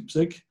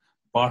Leipzig.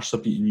 Barca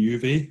beating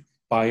Juve,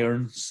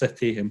 Bayern,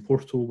 City and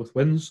Porto with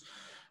wins.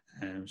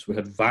 So we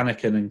had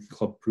Vanaken and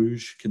Club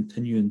Brugge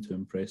continuing to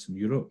impress in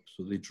Europe.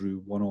 So they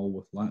drew 1-1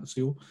 with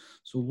Lazio.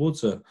 So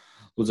loads of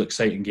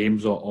exciting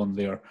games on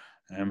there.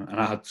 And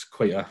I had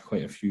quite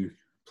a few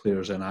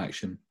players in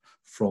action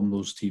from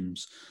those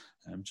teams.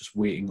 Just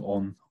waiting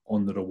on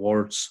the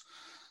rewards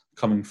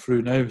coming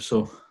through now.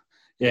 So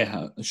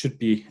yeah, it should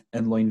be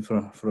in line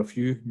for a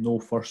few. No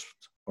first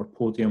or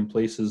podium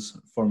places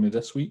for me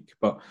this week,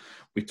 but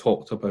we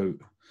talked about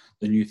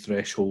the new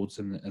thresholds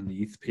and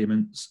the ETH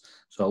payments.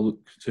 So I look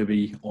to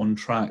be on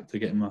track to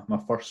getting my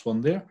first one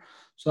there.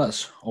 So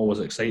that's always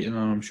exciting, and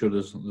I'm sure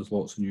there's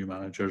lots of new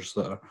managers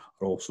that are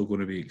also going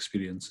to be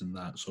experiencing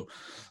that. So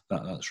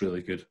that's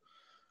really good.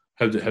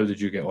 How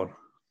did you get on?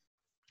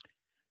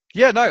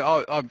 Yeah,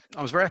 no,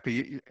 I was very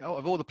happy.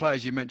 Of all the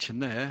players you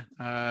mentioned there,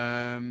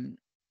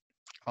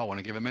 I want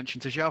to give a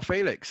mention to João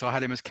Felix. I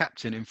had him as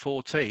captain in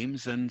 4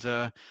 teams, and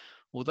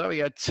although he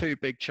had 2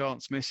 big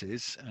chance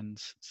misses, and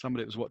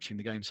somebody that was watching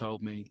the game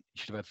told me he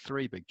should have had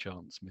 3 big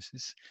chance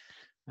misses,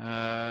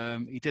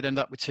 he did end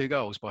up with 2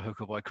 goals by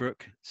hook or by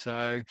crook.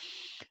 So,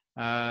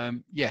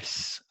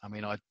 yes, I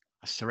mean, I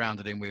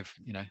surrounded him with,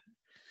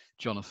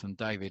 Jonathan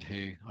David,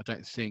 who I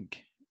don't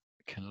think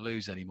can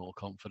lose any more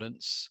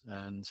confidence,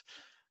 and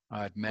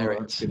I had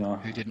Merritt,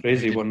 who didn't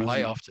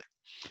play after.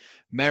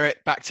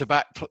 Merritt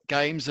back-to-back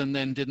games and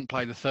then didn't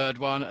play the third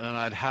one, and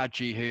I had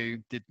Hadji, who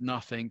did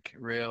nothing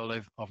real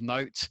of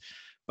note.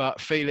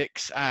 But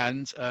Felix,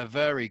 and a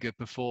very good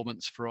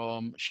performance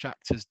from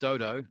Shakhtar's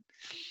Dodo,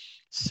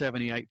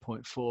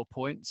 78.4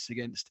 points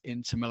against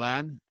Inter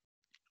Milan,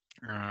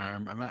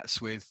 and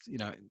that's with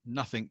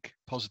nothing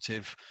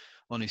positive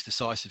on his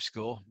decisive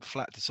score,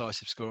 flat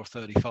decisive score of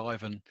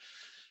 35 and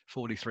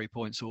 43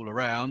 points all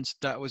around.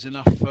 That was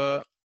enough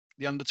for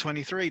the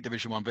under-23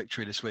 Division 1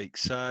 victory this week.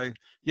 So,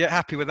 yeah,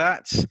 happy with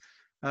that.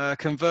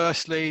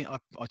 Conversely,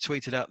 I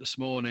tweeted out this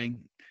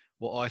morning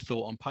what I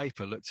thought on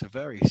paper looked a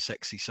very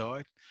sexy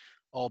side.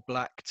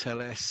 Oblak,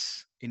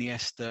 Telles,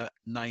 Iniesta,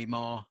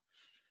 Neymar,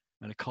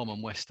 and a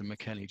common Weston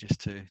McKennie just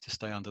to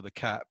stay under the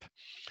cap.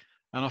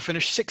 And I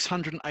finished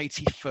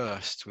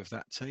 681st with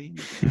that team.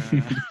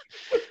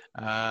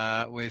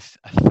 With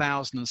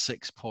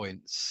 1,006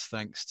 points,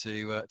 thanks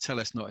to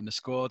Telles not in the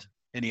squad,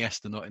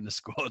 Iniesta not in the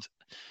squad,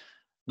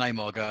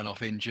 Neymar going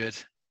off injured,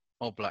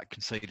 Oblak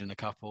conceding a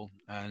couple,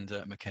 and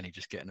McKennie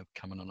just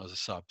coming on as a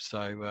sub.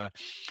 So,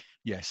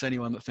 yes,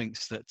 anyone that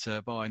thinks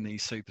that buying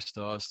these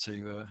superstars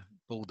to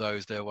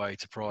bulldoze their way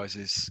to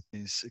prizes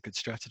is a good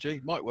strategy.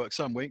 Might work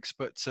some weeks,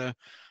 but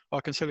I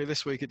can tell you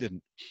this week it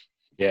didn't.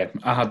 Yeah,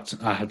 I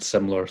had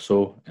similar.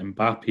 So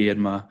Mbappe in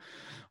my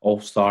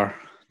All-Star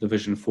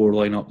Division 4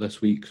 lineup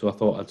this week, so I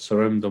thought I'd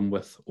surround them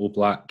with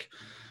Oblak,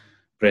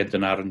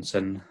 Brendan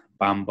Aronson,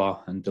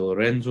 Bamba and Di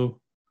Lorenzo,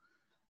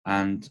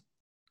 and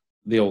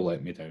they all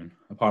let me down,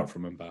 apart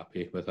from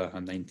Mbappe with a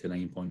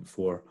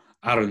 99.4,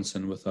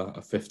 Aronson with a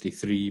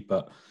 53,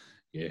 but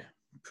yeah,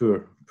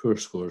 poor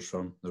scores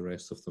from the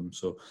rest of them.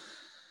 So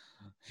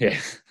yeah,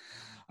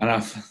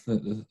 and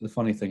the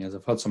funny thing is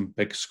I've had some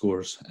big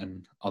scores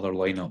in other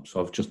lineups,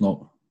 so I've just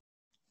not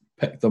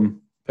picked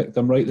them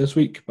right this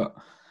week, but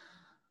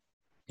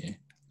yeah,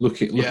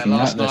 looking last at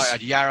night this, I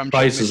had Yaram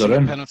prices are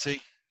in.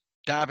 Penalty.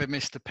 Dabby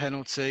missed a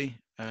penalty.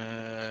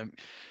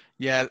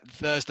 Yeah,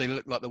 Thursday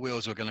looked like the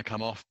wheels were going to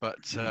come off, but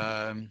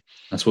I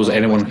suppose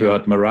anyone who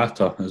had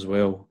Morata as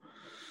well,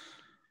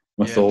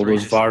 with all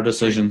those VAR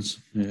decisions.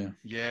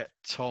 Yeah.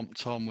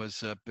 Tom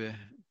was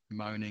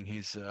bemoaning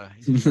his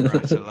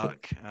Morata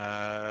luck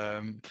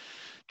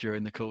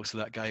during the course of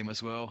that game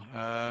as well.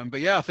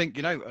 But yeah, I think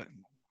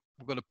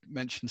we've got to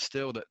mention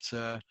still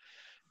that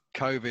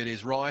COVID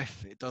is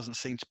rife. It doesn't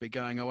seem to be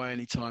going away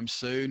anytime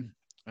soon.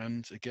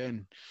 And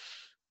again,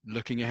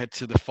 looking ahead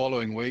to the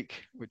following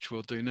week, which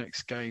we'll do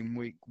next game,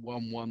 week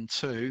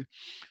 1-1-2,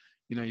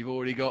 you've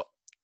already got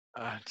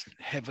a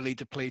heavily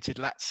depleted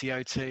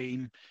Lazio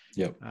team.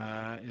 Yep.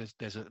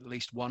 There's at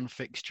least one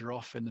fixture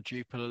off in the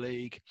Jupiler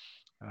League,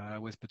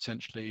 with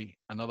potentially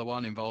another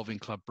one involving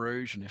Club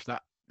Brugge. And if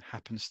that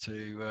happens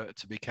to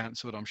be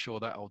cancelled, I'm sure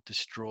that'll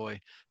destroy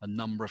a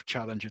number of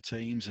challenger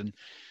teams and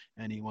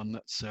anyone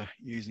that's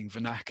using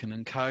Vanaken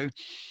and co.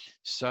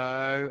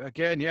 So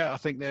again, I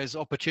think there's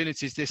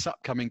opportunities this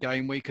upcoming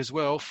game week as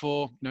well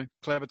for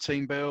clever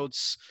team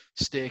builds,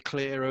 steer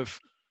clear of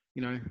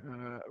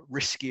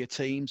riskier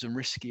teams and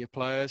riskier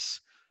players.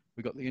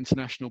 We've got the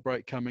international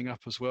break coming up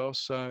as well,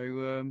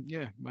 so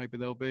maybe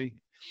there'll be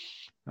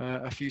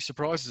a few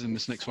surprises in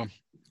this next one.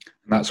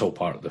 And that's all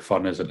part of the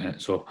fun, isn't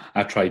it? So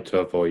I tried to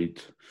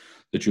avoid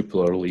the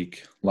Jupiler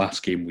League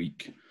last game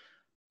week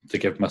to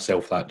give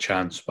myself that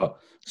chance, but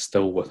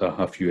still with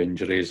a few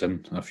injuries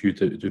and a few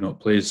do not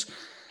plays,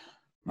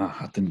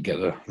 I didn't get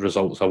the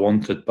results I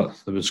wanted, but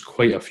there was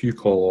quite a few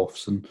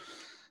call-offs, and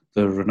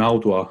the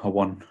Ronaldo I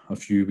won a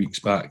few weeks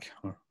back,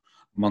 or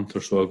a month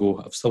or so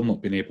ago, I've still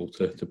not been able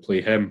to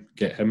play him,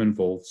 get him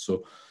involved.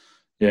 So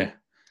yeah,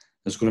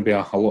 there's going to be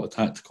a lot of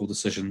tactical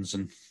decisions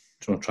and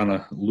trying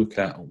to look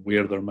at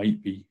where there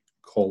might be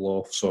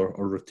call-offs or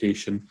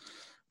rotation.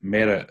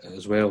 Merit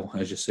as well,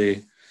 as you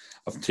say.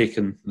 I've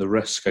taken the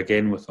risk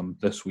again with him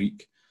this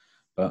week,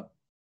 but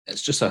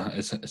it's just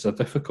it's a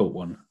difficult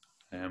one.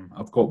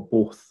 I've got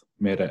both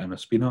Merit and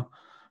Espina,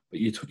 but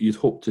you'd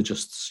hope to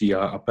just see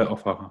a bit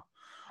of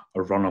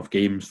a run of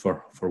games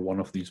for one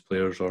of these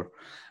players,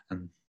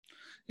 and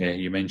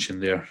you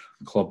mentioned there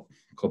Club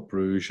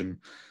Brugge and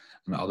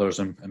others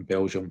in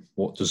Belgium.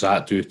 What does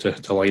that do to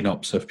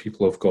lineups if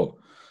people have got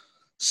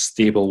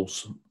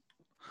stables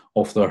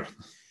off their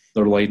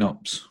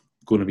lineups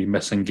going to be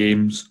missing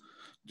games?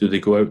 Do they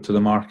go out to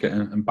the market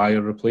and buy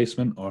a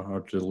replacement,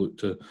 or do they look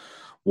to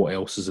what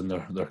else is in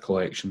their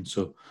collection?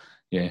 So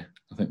yeah,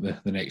 I think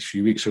the next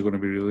few weeks are going to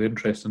be really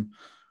interesting.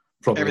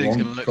 Probably everything's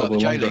going to look like the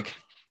J-League.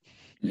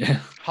 Yeah,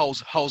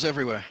 holes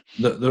everywhere.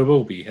 There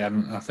will be,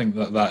 and I think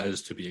that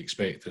is to be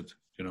expected.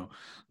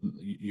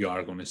 You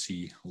are going to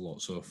see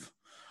lots of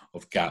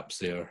gaps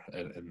there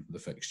in the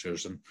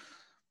fixtures, and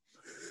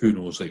who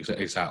knows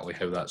exactly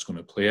how that's going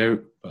to play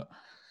out. But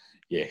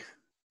yeah,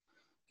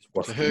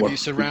 so who have you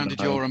surrounded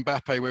your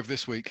Mbappe with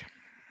this week?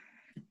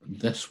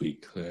 This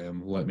week,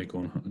 let me go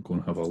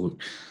and have a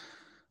look.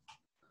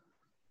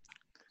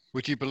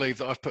 Would you believe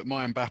that I've put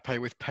my Mbappe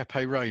with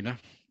Pepe Reina?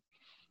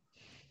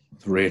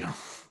 Reina.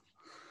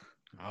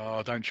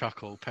 Oh, don't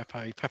chuckle.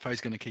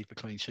 Pepe's going to keep a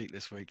clean sheet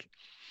this week.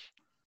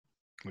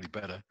 Well,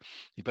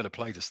 he better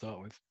play to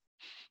start with.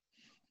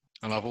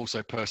 And I've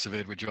also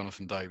persevered with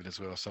Jonathan David as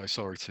well. So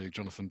sorry to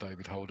Jonathan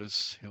David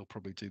holders. He'll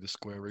probably do the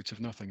square root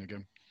of nothing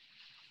again.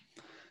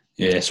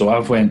 Yeah, so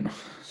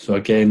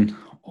again,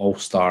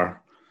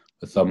 all-star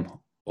with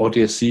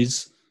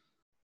Odysseus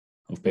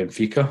of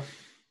Benfica.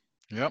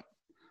 Yep.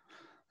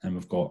 And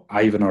we've got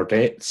Ivan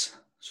Ardet.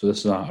 So this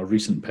is a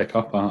recent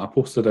pickup. I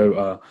posted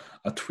out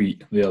a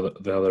tweet the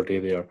other day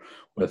there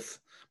with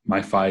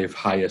my 5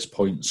 highest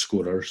point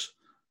scorers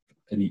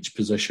in each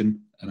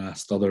position, and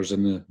asked others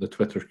in the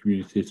Twitter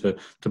community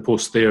to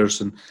post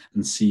theirs and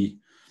see,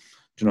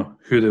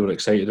 who they were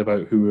excited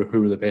about, who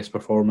were the best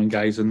performing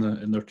guys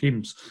in their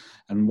teams.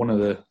 And one of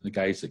the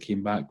guys that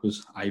came back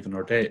was Ivan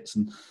Ardet,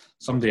 and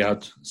somebody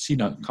I'd seen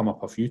it come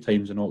up a few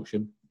times in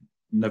auction,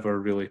 never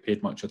really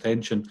paid much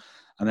attention,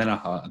 and then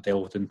I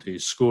delved into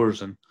his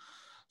scores, and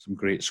some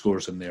great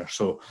scores in there.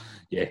 So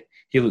yeah,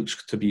 he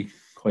looks to be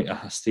quite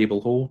a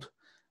stable hold.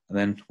 And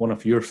then one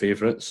of your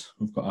favourites,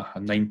 we've got a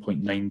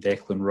 9.9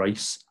 Declan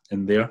Rice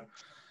in there.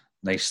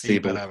 Nice,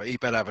 stable. He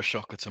better have a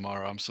shocker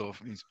tomorrow. It's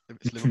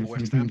Liverpool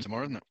West Ham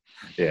tomorrow, isn't it?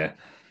 Yeah.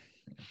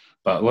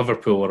 But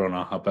Liverpool are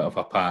on a bit of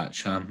a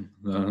patch, and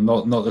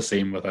not the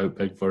same without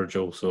Big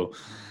Virgil. So,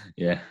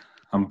 yeah,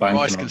 I'm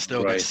banking Rice can on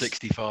still Rice. get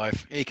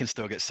 65. He can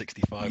still get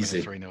 65 Easy.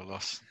 in a 3-0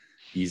 loss.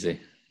 Easy.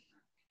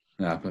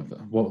 Yeah, but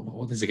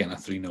what is he getting a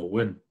 3-0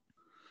 win?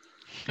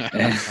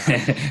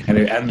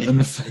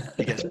 Anyway,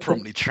 he gets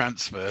promptly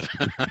transferred.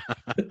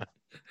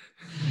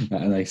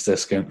 At a nice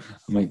discount.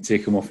 I might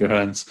take him off your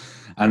hands.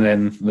 And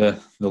then the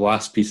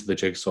last piece of the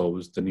jigsaw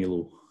was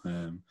Danilo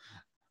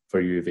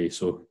for Juve.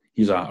 So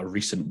he's a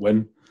recent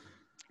win.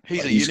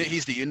 He's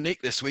the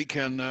unique this week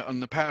on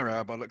the Power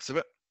Hour by the looks of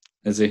it.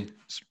 Is he?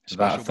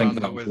 I think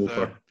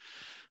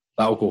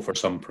that'll go for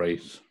some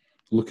price.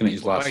 Looking at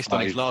his based on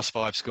his last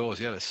 5 scores,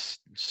 yeah, that's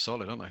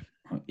solid, aren't they?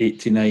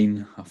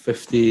 89, a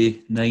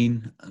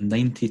 59, a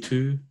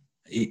 92,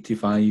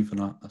 85, and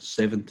a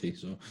 70.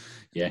 So,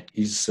 yeah,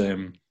 he's...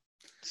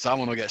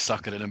 Someone will get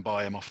suckered in and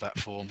buy him off that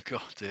form.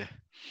 God, dear.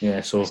 Yeah,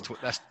 so...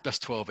 That's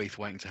 12 ETH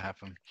waiting to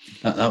happen.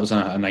 That was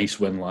a nice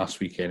win last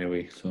week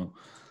anyway, so...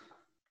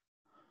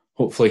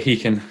 Hopefully he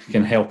can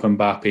help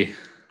Mbappe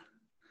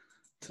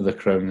to the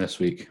crown this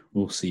week.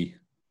 We'll see.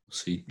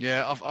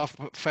 Yeah, I've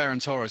put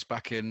Ferran Torres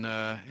back in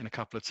a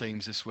couple of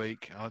teams this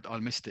week. I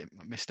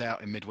missed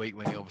out in midweek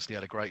when he obviously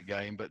had a great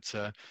game, but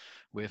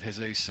with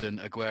Jesus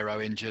and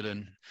Aguero injured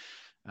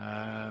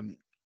and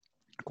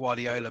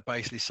Guardiola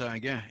basically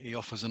saying, yeah, he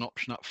offers an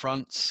option up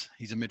front.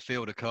 He's a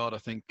midfielder card. I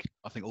think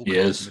all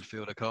cards are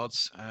midfielder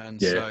cards,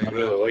 and yeah, so I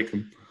really like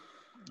him.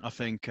 I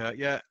think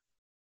I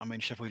mean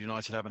Sheffield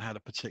United haven't had a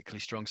particularly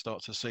strong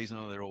start to the season.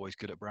 I know they're always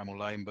good at Bramall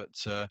Lane, but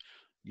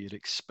you'd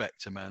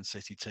expect a Man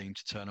City team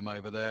to turn them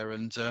over there.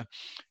 And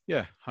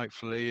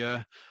hopefully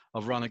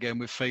I've run again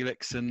with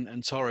Felix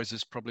and Torres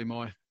as probably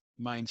my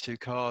main 2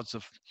 cards.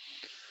 I've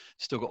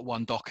still got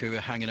one Doku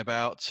hanging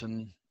about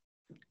and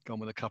gone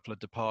with a couple of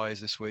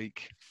Depays this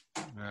week.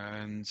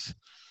 And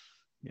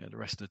yeah, the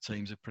rest of the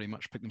teams have pretty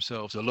much picked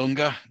themselves.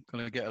 Alunga,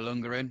 going to get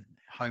Alunga in.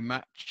 Home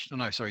match.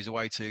 He's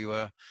away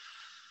to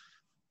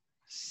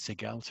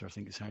Sigalta, I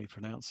think is how you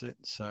pronounce it.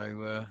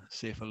 So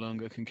see if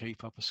Alunga can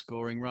keep up a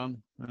scoring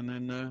run. And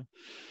then,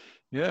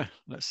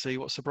 let's see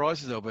what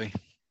surprises there'll be.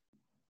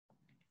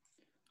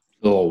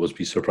 There'll always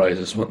be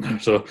surprises, won't there?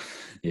 So,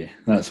 yeah,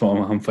 that's what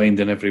I'm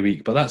finding every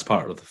week. But that's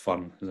part of the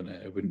fun, isn't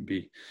it? It wouldn't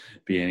be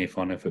any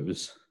fun if it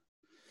was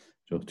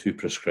too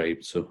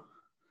prescribed. So,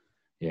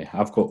 yeah,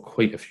 I've got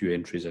quite a few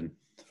entries in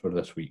for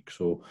this week.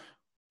 So,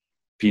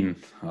 been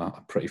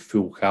a pretty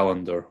full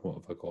calendar.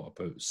 What have I got?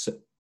 About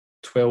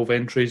 12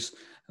 entries,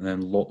 and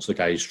then lots of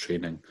guys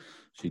training.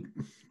 So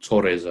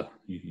Torres,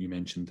 you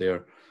mentioned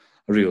there,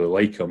 I really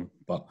like him,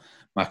 but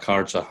my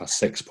cards are a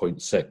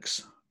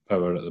 6.6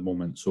 power at the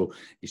moment, so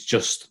it's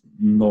just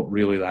not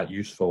really that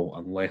useful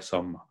unless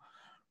I'm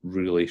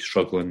really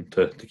struggling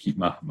to keep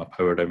my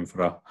power down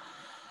for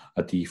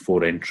a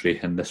D4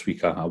 entry. And this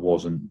week I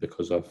wasn't,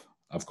 because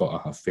I've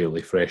got a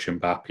fairly fresh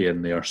Mbappe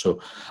in there,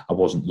 so I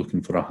wasn't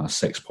looking for a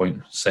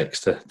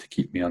 6.6 to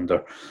keep me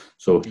under.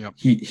 So yep.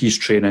 He's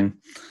training.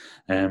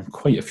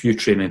 Quite a few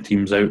training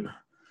teams out.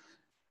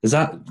 Is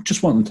that,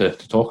 just wanting to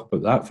talk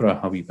about that for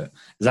a wee bit,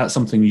 is that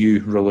something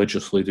you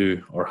religiously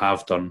do or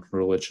have done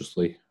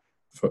religiously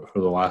for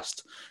the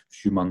last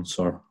few months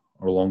or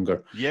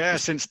longer? Yeah,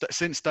 since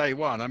day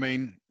one. I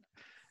mean,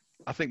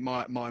 I think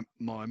my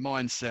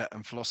mindset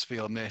and philosophy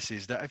on this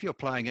is that if you're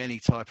playing any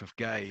type of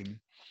game,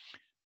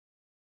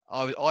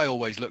 I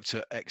always looked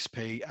at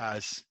XP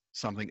as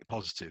something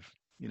positive.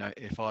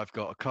 If I've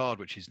got a card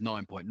which is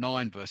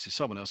 9.9 versus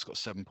someone else got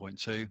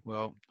 7.2,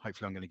 well,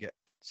 hopefully I'm going to get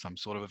some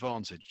sort of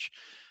advantage.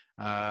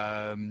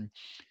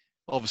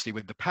 Obviously,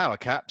 with the power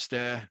caps,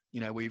 there,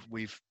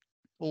 we've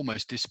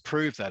almost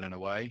disproved that in a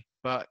way.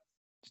 But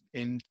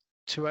in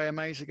 2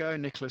 AMAs ago,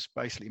 Nicholas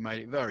basically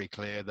made it very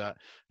clear that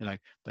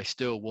they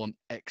still want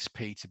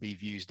XP to be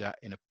viewed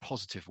in a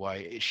positive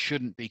way. It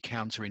shouldn't be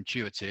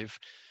counterintuitive,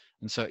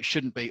 and so it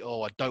shouldn't be,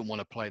 I don't want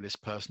to play this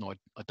person, or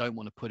I don't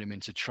want to put him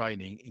into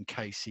training in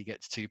case he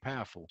gets too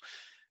powerful.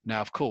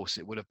 Now, of course,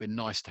 it would have been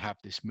nice to have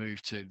this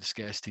move to the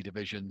scarcity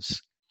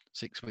divisions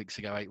 6 weeks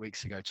ago, 8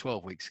 weeks ago,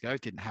 12 weeks ago.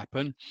 It didn't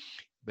happen,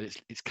 but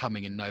it's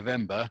coming in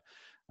November.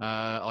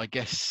 I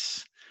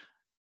guess,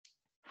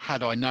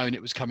 had I known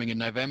it was coming in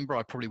November,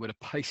 I probably would have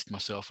paced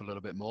myself a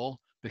little bit more,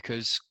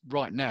 because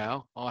right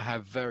now I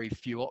have very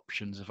few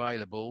options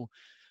available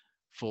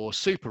for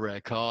super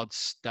rare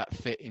cards that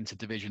fit into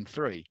Division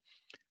 3.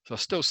 So I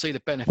still see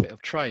the benefit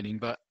of training,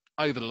 but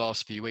over the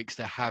last few weeks,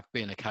 there have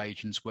been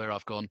occasions where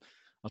I've gone,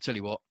 I'll tell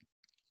you what,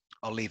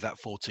 I'll leave that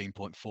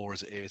 14.4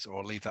 as it is, or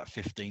I'll leave that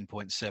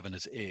 15.7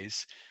 as it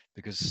is,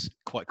 because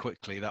quite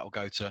quickly that will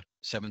go to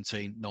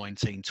 17,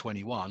 19,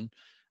 21.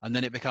 And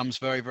then it becomes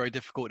very, very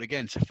difficult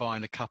again to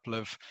find a couple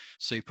of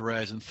super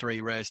rares and 3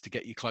 rares to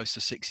get you close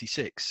to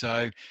 66.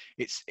 So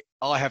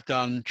I have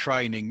done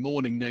training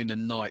morning, noon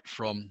and night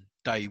from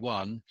day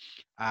one.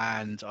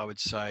 And I would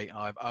say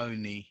I've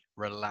only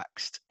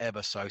relaxed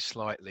ever so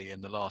slightly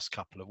in the last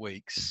couple of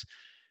weeks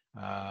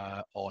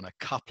on a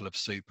couple of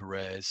super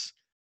rares,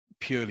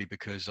 purely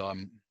because I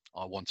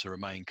want to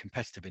remain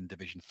competitive in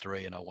Division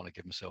 3 and I want to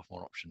give myself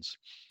more options.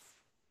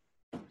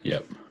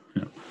 Yep.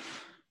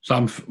 So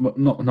I'm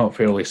not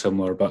fairly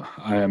similar, but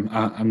I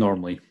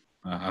normally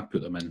I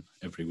put them in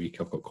every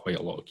week. I've got quite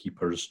a lot of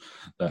keepers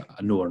that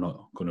I know are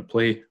not going to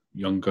play,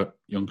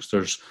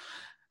 youngsters,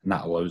 and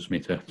that allows me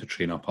to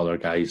train up other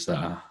guys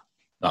that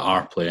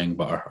are playing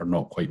but are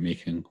not quite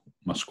making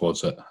my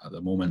squads at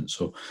the moment.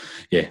 So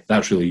yeah,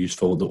 that's really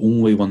useful. The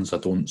only ones I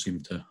don't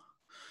seem to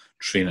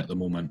train at the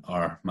moment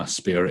are my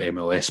spare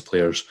MLS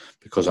players,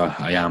 because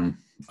I am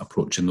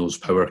approaching those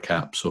power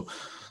caps. So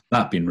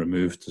that being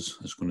removed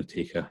is going to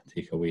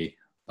take away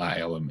that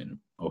element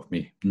of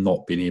me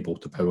not being able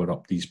to power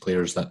up these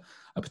players that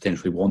I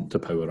potentially want to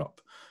power up.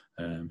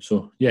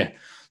 So yeah,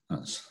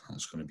 that's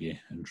going to be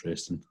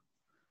interesting.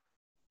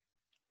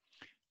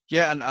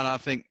 Yeah, and I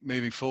think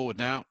moving forward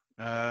now,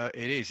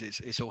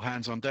 it's all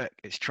hands on deck.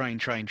 It's train.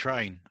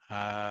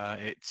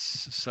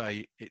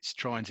 It's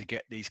trying to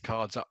get these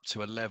cards up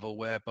to a level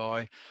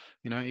whereby,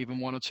 even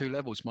 1 or 2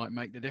 levels might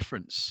make the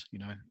difference.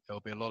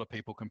 There'll be a lot of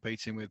people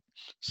competing with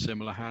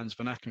similar Hans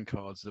Van Aken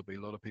cards. There'll be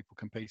a lot of people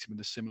competing with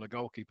the similar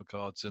goalkeeper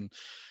cards, and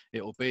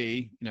it'll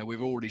be,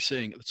 we're already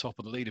seeing at the top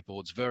of the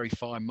leaderboards very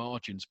fine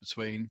margins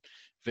between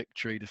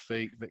victory,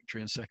 defeat, victory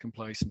and second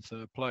place and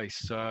third place.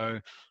 So,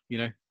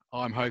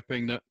 I'm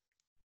hoping that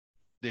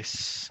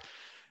this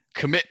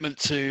commitment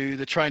to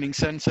the training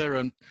centre,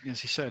 and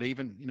as you said,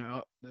 even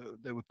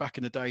there were, back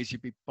in the days,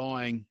 you'd be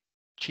buying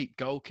cheap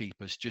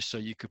goalkeepers just so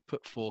you could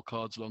put 4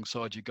 cards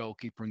alongside your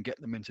goalkeeper and get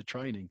them into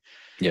training.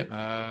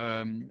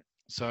 Yeah.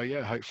 So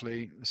yeah,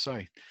 hopefully,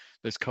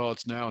 there's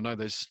cards now. I know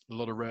there's a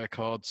lot of rare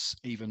cards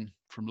even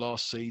from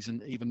last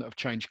season, even that have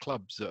changed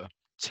clubs, that are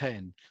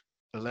 10,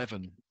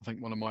 11. I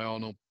think one of my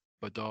Arnold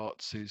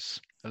Badarts is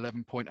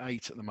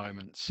 11.8 at the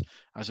moment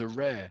as a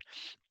rare.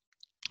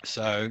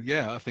 So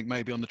yeah, I think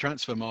maybe on the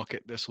transfer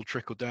market this will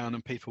trickle down,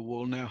 and people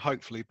will now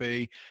hopefully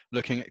be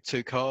looking at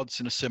 2 cards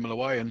in a similar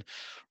way, and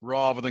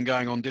rather than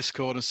going on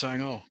Discord and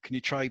saying, "Oh, can you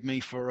trade me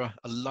for a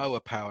lower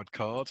powered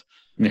card?"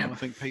 Yeah. I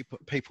think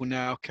people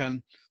now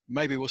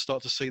we'll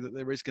start to see that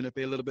there is going to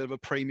be a little bit of a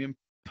premium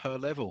per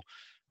level,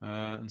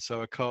 and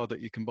so a card that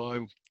you can buy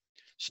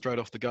straight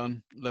off the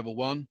gun, level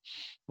 1.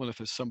 Well, if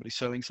there's somebody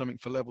selling something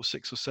for level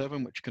 6 or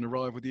 7, which can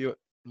arrive with you at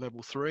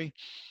level 3.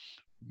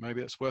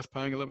 Maybe it's worth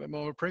paying a little bit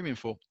more of a premium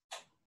for.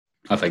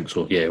 I think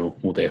so. Yeah,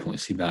 we'll definitely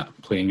see that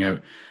playing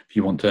out. If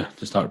you want to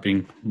start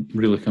being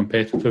really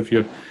competitive,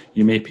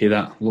 you may pay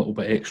that little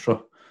bit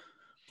extra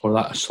for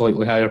that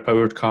slightly higher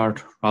powered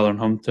card, rather than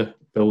having to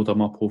build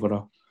them up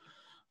over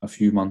a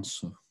few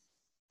months. So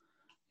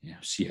yeah,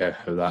 see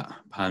how that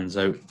pans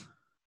out.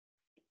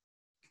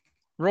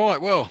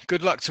 Right, well,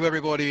 good luck to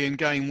everybody in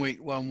game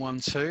week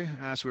 112.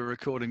 As we're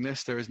recording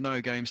this, there is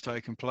no games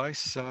taking place.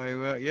 So,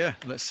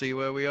 let's see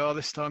where we are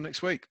this time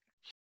next week.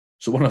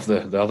 So one of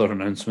the other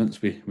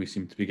announcements, we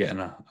seem to be getting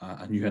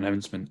a new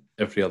announcement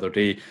every other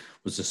day,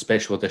 was the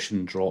special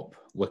edition drop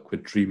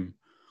Liquid Dream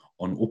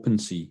on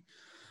OpenSea.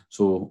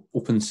 So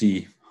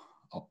OpenSea,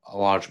 a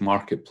large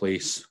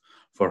marketplace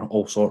for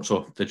all sorts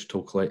of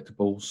digital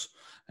collectibles,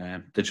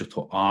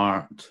 digital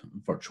art,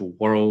 virtual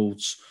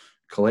worlds,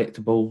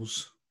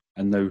 collectibles,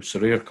 and now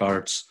Sorare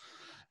cards.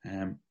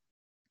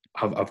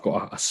 I've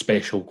got a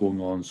special going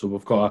on. So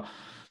we've got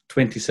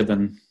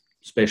 27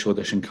 special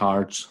edition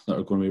cards that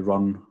are going to be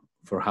run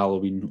for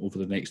Halloween over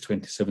the next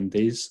 27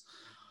 days.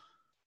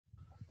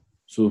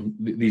 So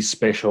these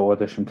special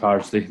edition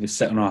cards, they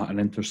sit on an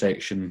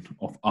intersection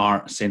of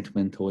art,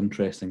 sentimental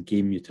interest, and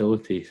game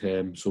utility.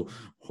 So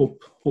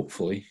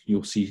hopefully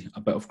you'll see a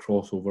bit of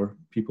crossover.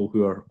 People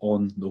who are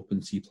on the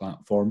OpenSea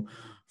platform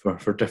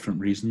for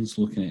different reasons,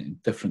 looking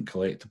at different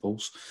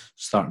collectibles,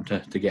 starting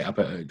to get a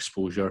bit of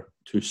exposure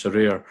to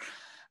Sorare.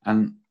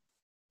 And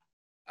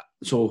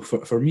so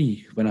for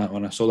me, when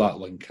I saw that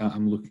link,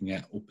 I'm looking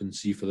at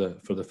OpenSea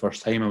for the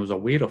first time. I was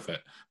aware of it,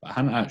 but I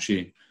hadn't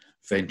actually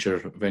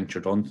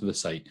ventured onto the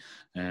site.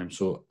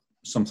 So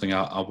something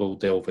I will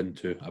delve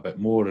into a bit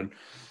more. And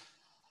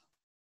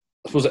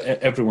I suppose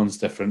everyone's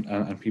different,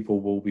 and people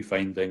will be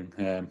finding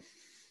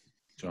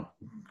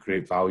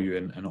great value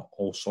in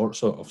all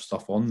sorts of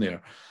stuff on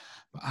there.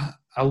 But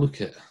I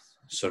look at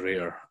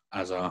Sorare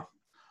as a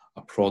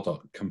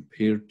product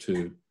compared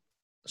to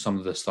some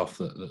of the stuff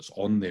that's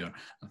on there.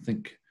 I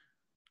think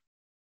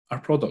our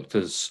product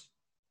is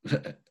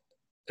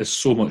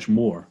so much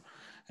more.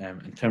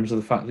 In terms of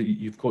the fact that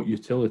you've got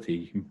utility,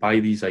 you can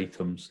buy these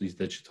items, these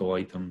digital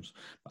items,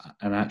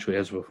 and actually,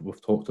 as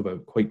we've talked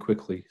about, quite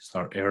quickly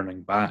start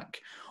earning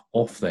back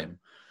off them.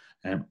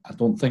 I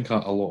don't think a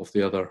lot of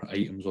the other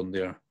items on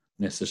there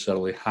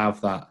necessarily have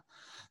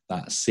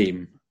that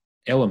same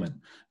element.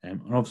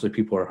 And obviously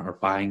people are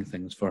buying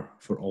things for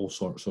all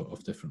sorts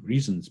of different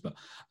reasons, but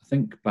I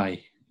think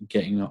by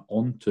getting it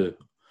onto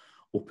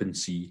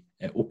OpenSea,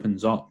 it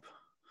opens up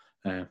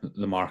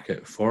the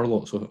market for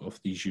lots of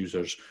these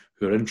users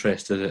who are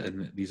interested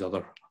in these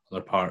other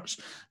parts,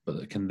 but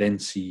that can then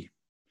see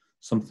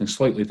something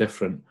slightly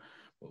different,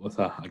 but with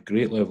a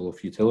great level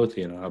of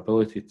utility and an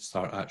ability to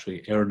start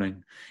actually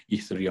earning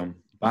Ethereum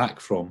back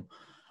from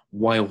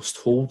whilst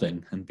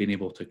holding and being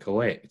able to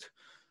collect.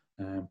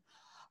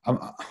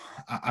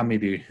 I may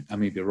be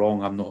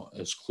wrong. I'm not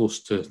as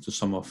close to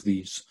some of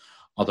these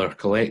other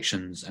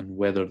collections and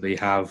whether they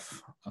have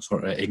a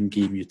sort of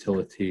in-game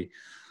utility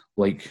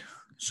like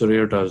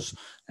Sorare does,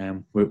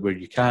 where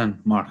you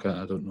can. Mark,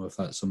 I don't know if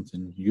that's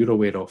something you're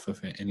aware of,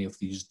 if any of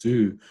these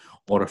do,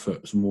 or if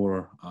it's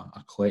more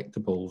a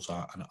collectibles,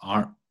 an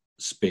art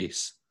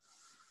space.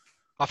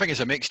 I think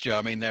it's a mixture.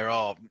 I mean, there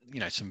are,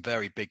 some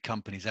very big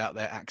companies out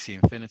there. Axie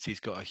Infinity's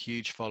got a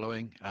huge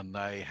following, and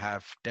they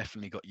have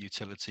definitely got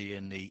utility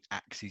in the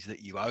Axies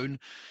that you own.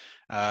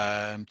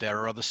 There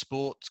are other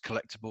sports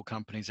collectible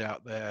companies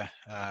out there.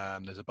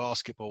 There's a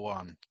basketball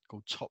one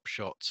called Top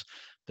Shot.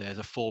 There's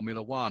a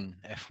Formula One,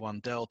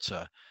 F1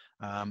 Delta.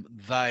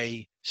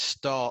 They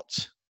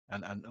start,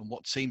 and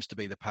what seems to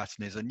be the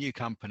pattern is a new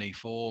company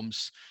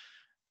forms.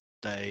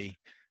 You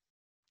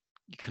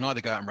can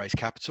either go out and raise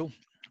capital,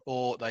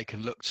 or they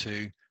can look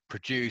to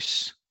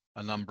produce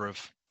a number of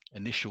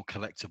initial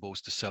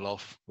collectibles to sell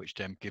off, which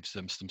then gives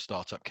them some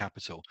startup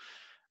capital.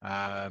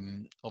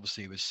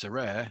 Obviously with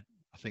Sorare,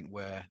 I think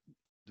where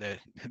they're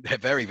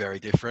very, very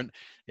different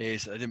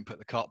is they didn't put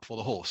the cart before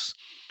the horse.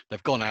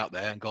 They've gone out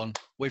there and gone,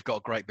 we've got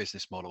a great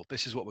business model.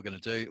 This is what we're going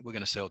to do. We're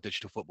going to sell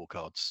digital football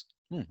cards.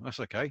 That's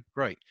okay,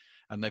 great.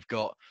 And they've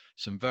got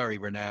some very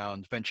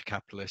renowned venture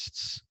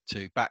capitalists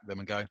to back them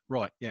and go,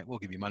 right, yeah, we'll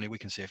give you money. We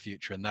can see a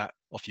future in that.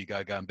 Off you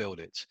go and build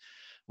it.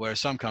 Whereas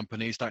some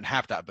companies don't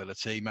have that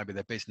ability. Maybe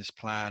their business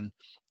plan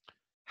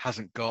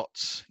hasn't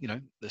got,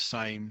 the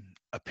same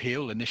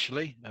appeal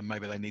initially, and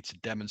maybe they need to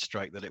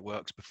demonstrate that it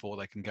works before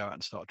they can go out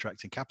and start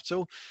attracting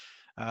capital.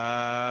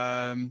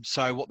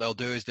 So what they'll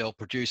do is they'll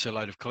produce a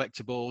load of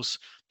collectibles,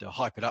 they'll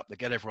hype it up, they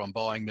get everyone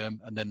buying them,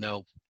 and then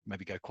they'll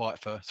maybe go quiet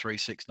for 3,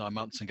 6, 9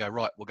 months and go,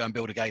 right, we'll go and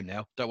build a game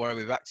now. Don't worry,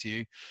 we're back to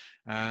you.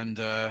 And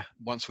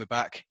once we're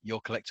back,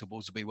 your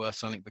collectibles will be worth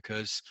something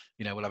because,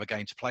 we'll have a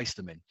game to place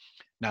them in.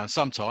 Now,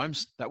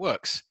 sometimes that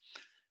works.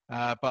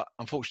 But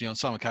unfortunately, on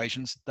some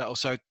occasions, that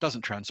also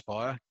doesn't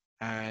transpire,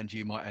 and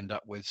you might end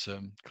up with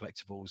some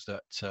collectibles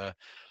that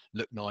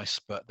look nice,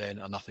 but then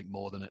are nothing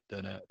more than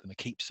a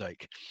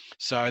keepsake.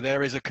 So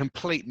there is a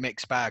complete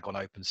mixed bag on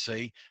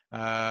OpenSea.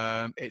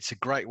 It's a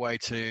great way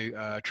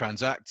to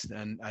transact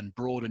and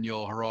broaden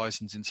your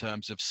horizons in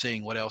terms of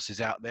seeing what else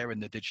is out there in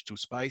the digital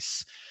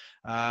space.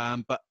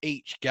 But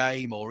each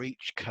game or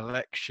each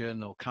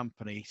collection or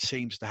company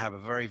seems to have a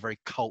very, very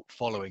cult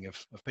following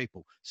of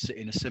people,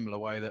 in a similar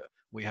way that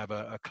we have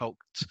a cult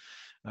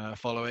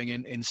following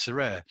in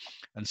Sorare.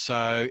 And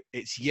so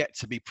it's yet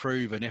to be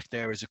proven if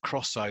there is a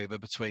crossover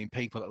between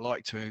people that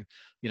like to,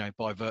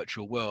 buy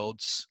virtual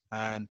worlds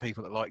and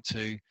people that like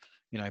to,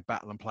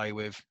 battle and play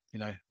with,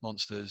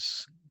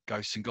 monsters,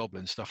 ghosts and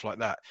goblins, stuff like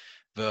that,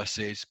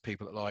 versus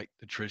people that like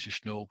the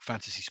traditional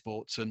fantasy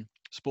sports and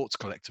sports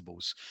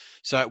collectibles.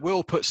 So it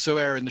will put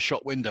Sorare in the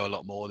shop window a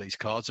lot more, these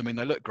cards. I mean,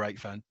 they look great,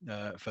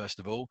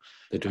 first of all.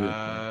 They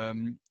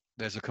do.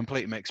 There's a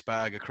complete mixed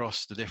bag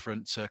across the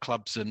different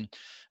clubs and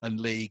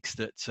leagues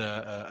that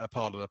are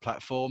part of the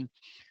platform.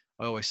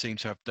 I always seem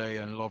to have Day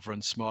and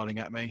Lovren smiling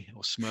at me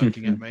or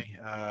smirking at me.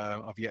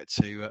 I've yet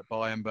to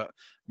buy them, but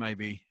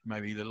maybe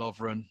the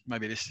Lovren,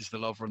 maybe this is the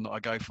Lovren that I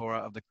go for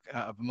out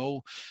of them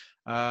all.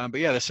 But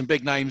yeah, there's some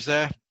big names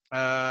there,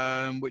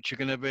 which are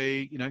going to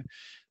be,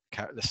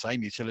 the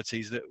same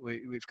utilities that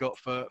we've got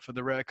for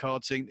the rare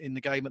cards in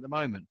the game at the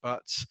moment.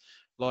 But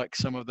like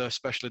some of the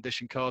special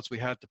edition cards. We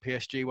had the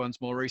PSG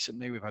ones more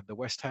recently. We've had the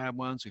West Ham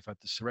ones. We've had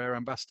the Sorare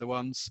Ambassador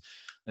ones.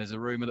 There's a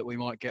rumour that we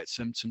might get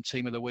some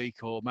Team of the Week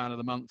or Man of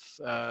the Month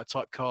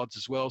type cards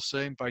as well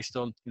soon, based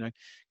on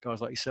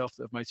guys like yourself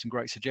that have made some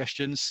great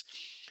suggestions.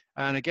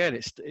 And again,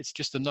 it's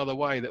just another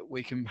way that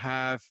we can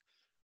have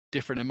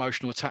different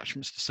emotional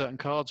attachments to certain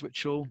cards,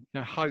 which will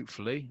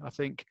hopefully, I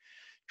think,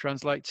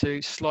 translate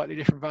to slightly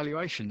different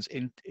valuations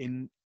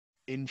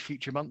in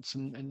future months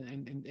and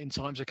in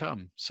times to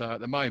come. So at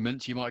the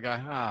moment, you might go,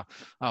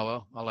 oh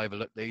well, I'll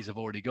overlook these. I've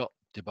already got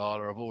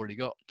Dybala. I've already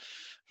got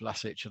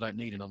Vlasic. I don't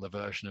need another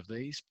version of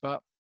these.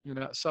 But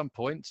at some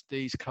point,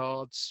 these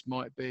cards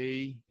might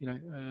be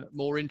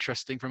more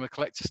interesting from a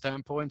collector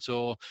standpoint,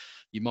 or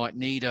you might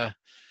need a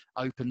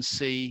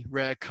OpenSea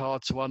rare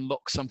card to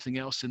unlock something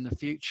else in the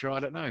future. I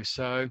don't know.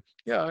 So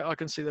yeah, I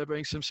can see there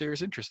being some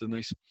serious interest in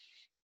these.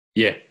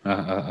 Yeah,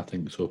 I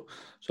think so.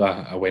 So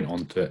I went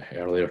on to it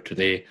earlier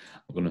today.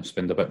 I'm going to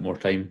spend a bit more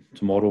time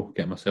tomorrow,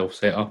 get myself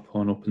set up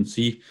on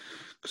OpenSea,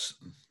 because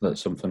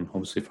that's something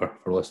obviously for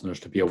listeners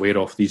to be aware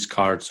of. These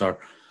cards are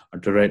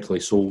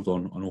directly sold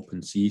on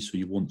OpenSea, so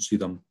you won't see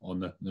them on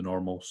the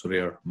normal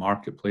Sorare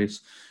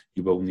marketplace.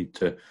 You will need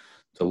to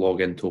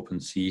log into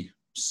OpenSea,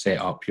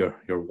 set up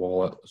your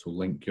wallet, so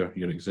link your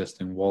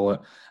existing wallet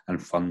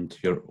and fund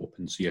your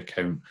OpenSea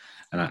account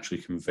and actually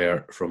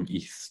convert from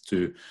ETH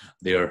to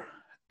their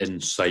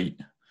Insight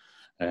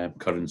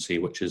currency,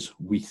 which is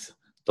WETH,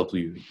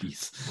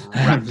 W-ETH.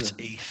 Wrapped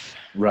ETH.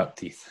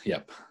 Wrapped ETH,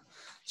 yep.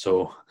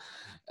 So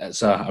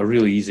it's a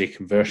really easy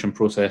conversion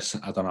process.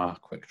 I done a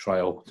quick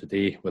trial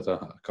today with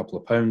a couple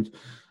of pounds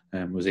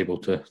and was able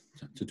to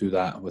do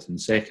that within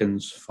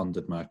seconds,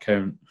 funded my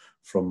account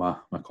from my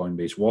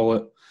Coinbase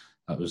wallet.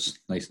 That was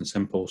nice and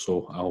simple.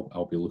 So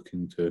I'll be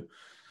looking to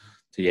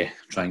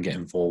try and get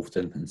involved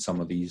in some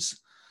of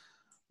these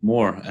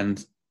more.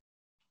 And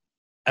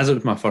as it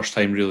was my first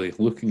time really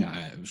looking at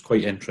it, it was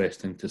quite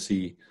interesting to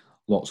see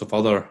lots of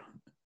other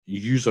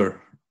user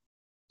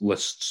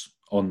lists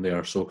on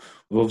there. So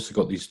we've obviously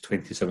got these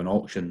 27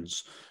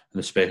 auctions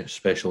and the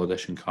special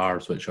edition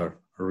cards, which are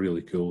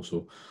really cool.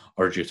 So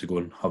I urge you to go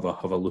and have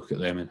a look at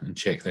them and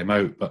check them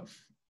out. But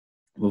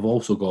we've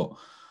also got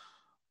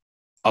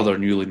other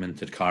newly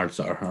minted cards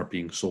that are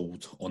being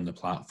sold on the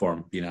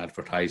platform, being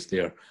advertised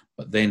there,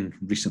 but then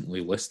recently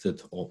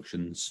listed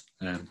auctions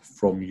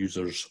from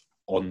users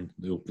on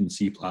the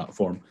OpenSea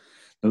platform.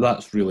 Now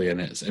that's really in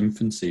its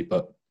infancy,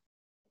 but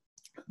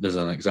there's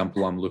an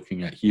example I'm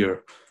looking at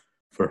here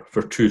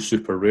for two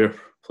super rare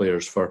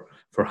players for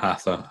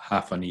half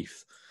an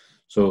ETH.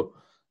 So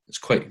that's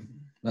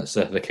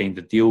the kind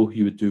of deal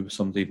you would do with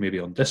somebody maybe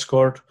on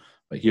Discord,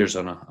 but here's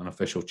an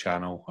official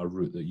channel, a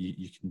route that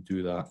you can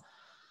do that.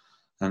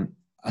 And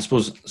I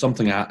suppose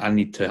something I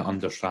need to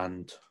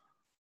understand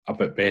a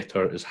bit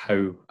better is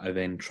how I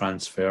then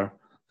transfer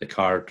the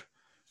card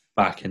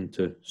back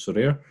into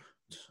Sorare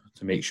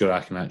to make sure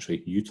I can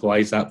actually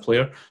utilise that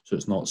player so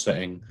it's not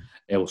sitting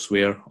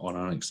elsewhere on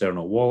an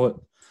external wallet.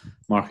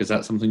 Mark, is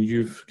that something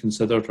you've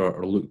considered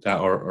or looked at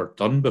or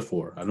done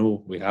before? I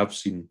know we have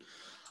seen,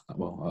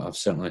 well, I've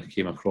certainly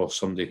came across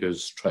somebody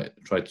who's tried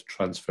to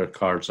transfer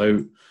cards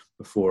out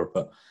before,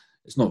 but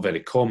it's not very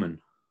common.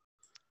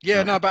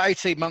 Yeah, no, about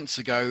 18 months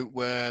ago,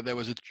 where there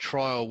was a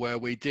trial where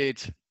we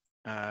did,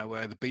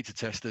 where the beta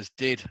testers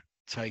did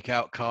take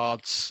out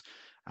cards,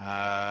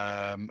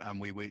 and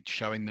we were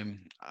showing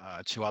them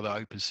to other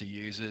OpenSea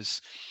users.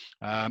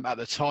 At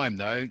the time,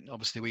 though,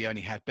 obviously we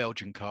only had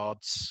Belgian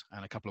cards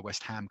and a couple of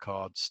West Ham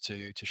cards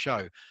to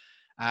show.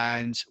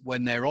 And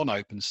when they're on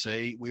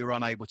OpenSea, we were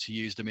unable to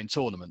use them in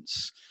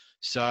tournaments.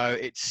 So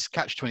it's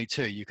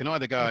catch-22. You can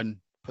either go and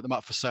put them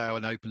up for sale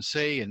in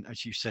OpenSea, and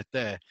as you said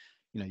there,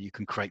 you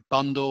can create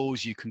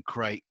bundles, you can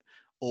create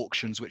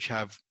auctions which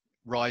have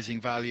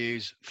rising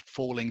values,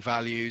 falling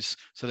values.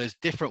 So there's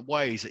different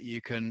ways that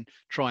you can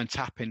try and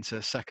tap into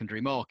the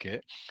secondary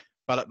market.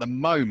 But at the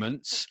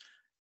moment,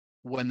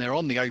 when they're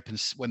on your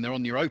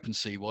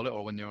OpenSea wallet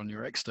or when they're on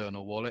your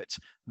external wallet,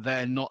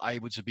 they're not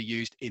able to be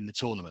used in the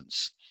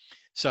tournaments.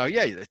 So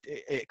yeah,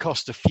 it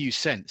costs a few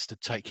cents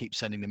to keep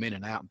sending them in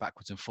and out and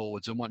backwards and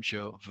forwards. And once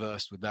you're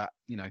versed with that,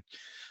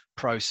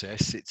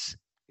 process, it's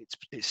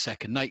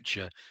second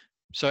nature.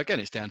 So again,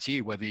 it's down to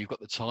you whether you've got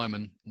the time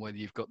and whether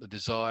you've got the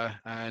desire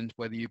and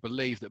whether you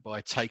believe that by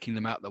taking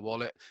them out of the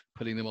wallet,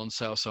 putting them on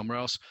sale somewhere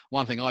else.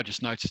 One thing I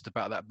just noticed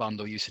about that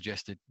bundle you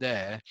suggested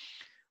there,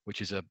 which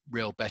is a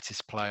Real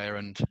Betis player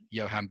and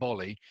Johan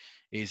Bolly,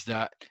 is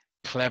that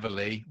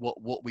cleverly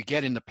what we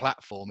get in the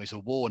platform is a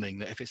warning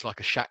that if it's like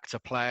a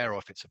Shakhtar player or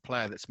if it's a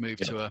player that's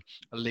moved to a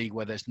league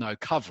where there's no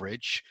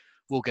coverage,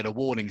 we'll get a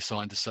warning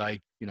sign to say,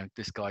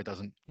 this guy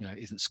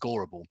isn't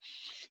scorable.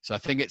 So I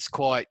think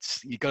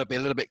you've got to be a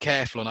little bit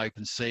careful on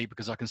OpenSea,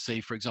 because I can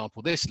see, for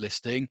example, this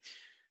listing,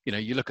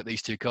 you look at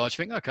these two cards,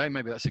 you think, okay,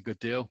 maybe that's a good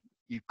deal.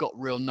 You've got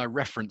no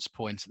reference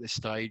point at this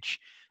stage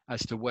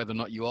as to whether or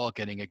not you are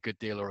getting a good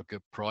deal or a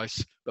good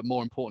price. But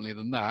more importantly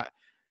than that,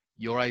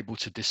 you're able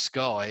to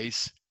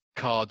disguise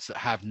cards that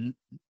have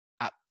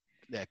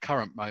their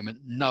current moment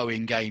no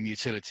in-game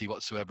utility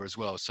whatsoever as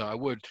well. So I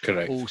would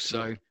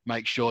also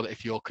make sure that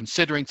if you're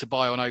considering to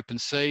buy on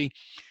OpenSea,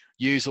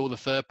 use all the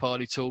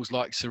third-party tools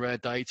like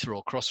Sorare Data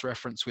or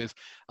cross-reference with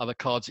other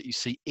cards that you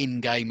see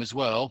in-game as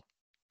well,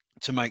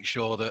 to make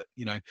sure that,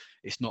 you know,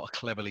 it's not a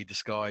cleverly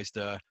disguised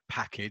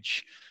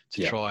package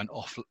to try and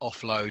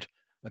offload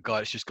a guy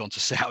that's just gone to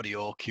Saudi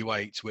or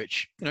Kuwait,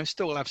 which, you know,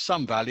 still will have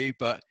some value,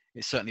 but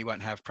it certainly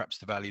won't have perhaps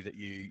the value that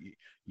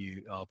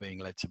you are being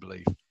led to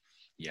believe.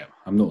 Yeah,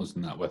 I'm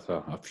noticing that with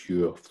a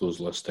few of those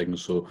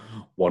listings. So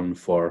one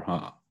for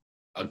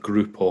a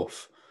group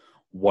of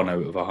 1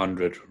 out of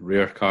 100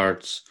 rare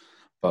cards,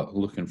 but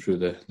looking through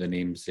the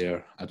names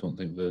there, I don't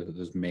think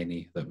there's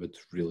many that would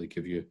really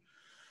give you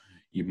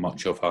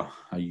much of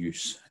a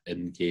use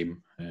in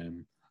game.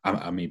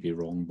 I may be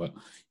wrong, but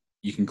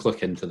you can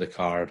click into the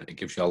card. It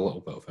gives you a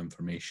little bit of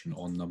information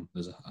on them.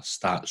 There's a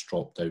stats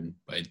drop down,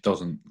 but it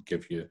doesn't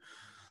give you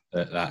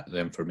the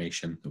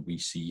information that we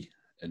see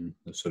in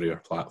the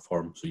Sorare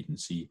platform. So you can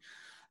see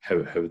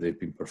how they've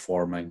been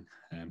performing,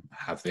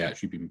 have they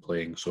actually been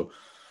playing. So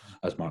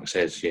as Mark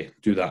says, yeah,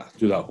 do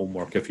that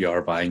homework if you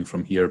are buying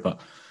from here.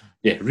 But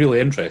yeah, really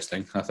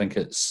interesting. I think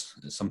it's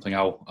something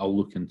I'll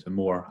look into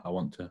more. I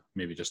want to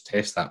maybe just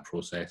test that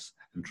process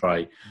and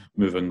try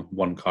moving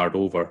one card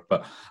over.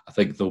 But I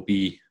think there'll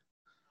be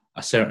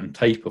a certain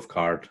type of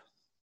card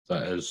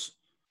that is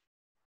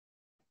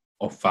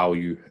of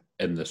value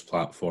in this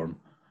platform.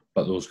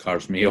 But those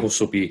cards may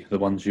also be the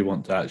ones you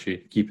want to actually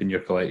keep in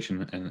your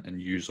collection and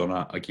use on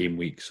a game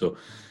week. So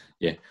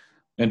yeah,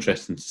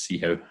 interesting to see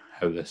how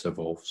this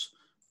evolves.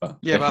 But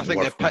yeah, but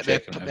I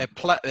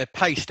think they're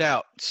paced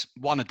out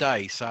one a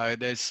day, so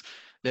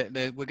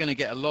we're going to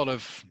get a lot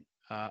of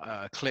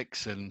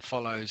clicks and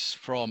follows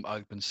from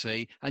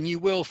OpenSea, and you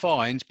will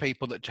find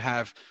people that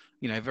have,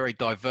 you know, very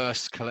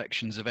diverse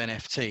collections of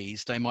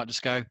NFTs. They might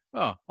just go,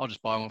 oh, I'll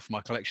just buy one for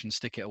my collection,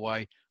 stick it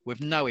away,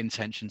 with no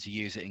intention to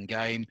use it in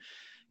game.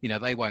 You know,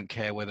 they won't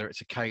care whether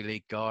it's a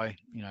K-League guy,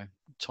 you know,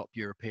 top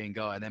European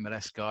guy, an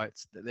MLS guy.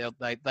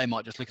 They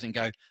might just look at it and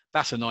go,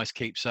 that's a nice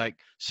keepsake.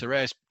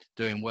 Sorare's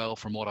doing well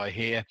from what I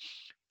hear.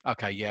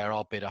 Okay, yeah,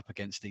 I'll bid up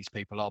against these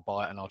people. I'll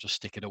buy it and I'll just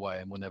stick it away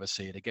and we'll never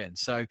see it again.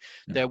 So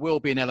there will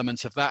be an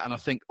element of that. And I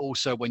think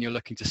also when you're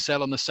looking to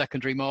sell on the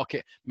secondary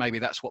market, maybe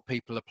that's what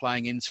people are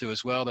playing into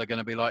as well. They're going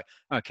to be like,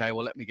 okay,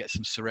 well, let me get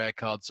some Sorare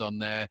cards on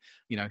there,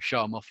 you know,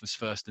 show them off as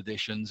first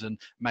editions, and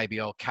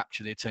maybe I'll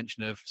capture the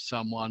attention of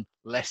someone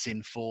less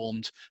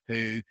informed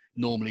who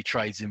normally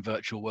trades in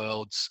virtual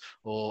worlds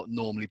or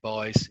normally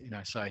buys, you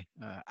know, say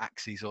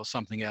Axes or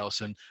something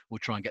else, and we'll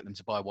try and get them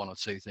to buy one or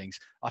two things.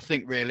 I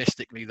think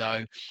realistically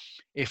though,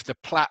 if the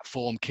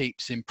platform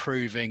keeps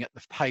improving at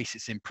the pace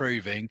it's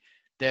improving,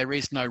 there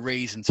is no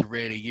reason to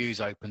really use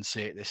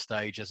OpenSea at this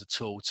stage as a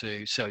tool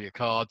to sell your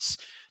cards.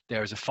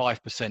 There is a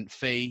 5%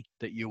 fee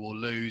that you will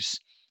lose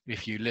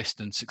if you list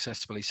and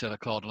successfully sell a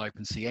card on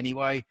OpenSea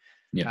anyway.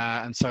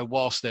 Yeah. And so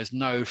whilst there's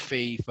no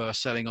fee for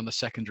selling on the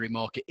secondary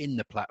market in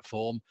the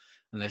platform,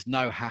 and there's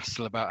no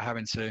hassle about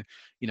having to,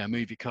 you know,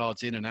 move your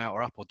cards in and out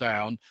or up or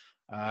down,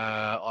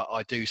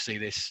 I do see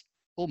this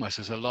almost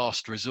as a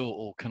last resort,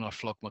 or can I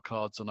flog my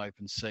cards on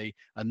OpenSea?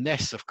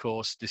 Unless, of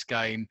course, this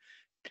game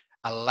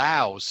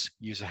allows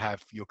you to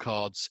have your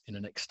cards in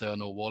an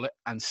external wallet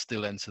and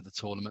still enter the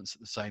tournaments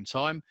at the same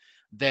time,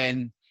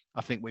 then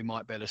I think we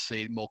might better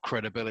see more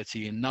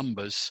credibility in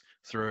numbers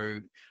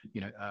through, you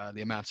know,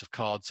 the amount of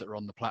cards that are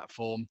on the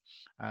platform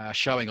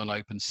showing on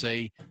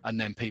OpenSea, and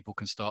then people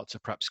can start to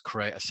perhaps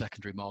create a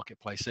secondary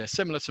marketplace there,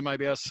 similar to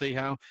maybe I'll see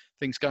how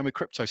things go with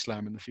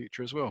CryptoSlam in the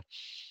future as well.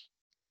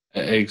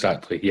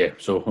 Exactly, yeah.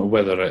 So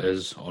whether it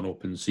is on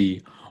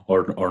OpenSea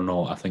or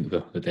not, I think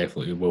there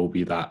definitely will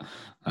be that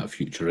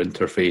future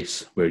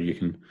interface where you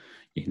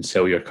can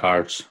sell your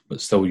cards but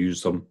still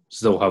use them,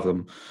 still have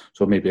them.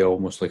 So maybe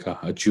almost like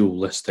a dual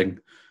listing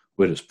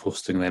where it's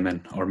posting them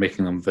in or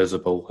making them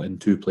visible in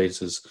two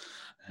places.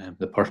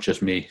 The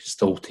purchase may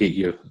still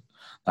take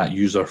that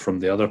user from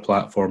the other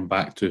platform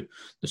back to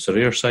the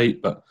Sorare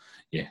site, but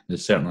yeah,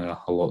 there's certainly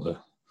a lot that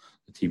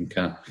the team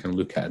can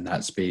look at in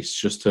that space,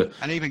 just to.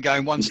 And even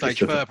going one stage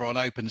further on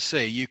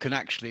OpenSea, you can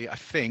actually, I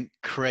think,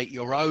 create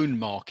your own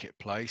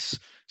marketplace.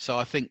 So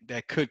I think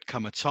there could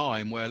come a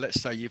time where,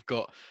 let's say you've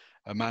got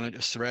a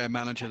Sorare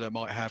manager that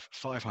might have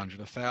 500,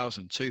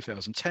 1,000,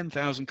 2,000,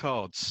 10,000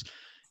 cards.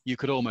 You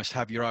could almost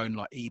have your own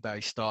like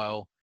eBay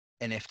style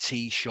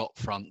NFT shop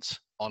front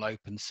on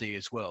OpenSea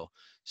as well.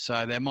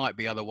 So there might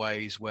be other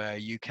ways where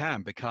you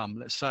can become,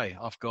 let's say,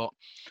 I've got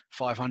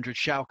 500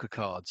 Schalke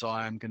cards.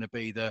 I am going to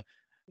be the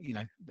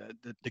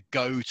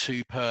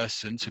go-to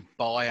person to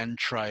buy and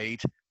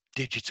trade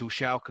digital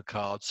Schalke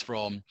cards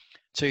from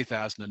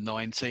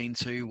 2019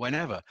 to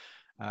whenever.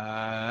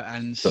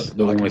 And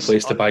the only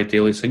place to buy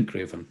Daily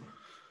Syncraven.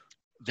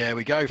 There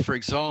we go. For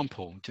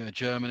example,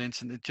 Dutch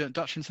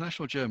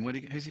international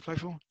German. Who's he play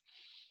for?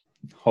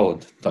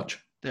 Holland, Dutch.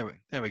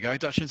 There we go,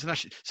 Dutch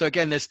International. So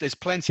again, there's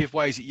plenty of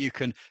ways that you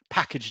can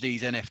package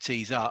these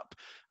NFTs up,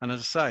 and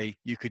as I say,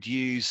 you could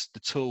use the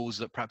tools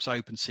that perhaps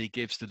OpenSea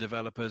gives to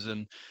developers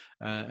and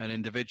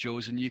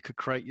individuals, and you could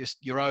create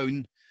your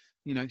own,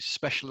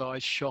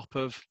 specialized shop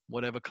of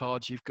whatever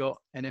cards you've got,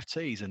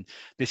 NFTs. And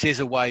this is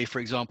a way, for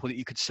example, that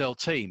you could sell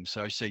teams.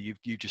 So you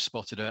just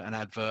spotted an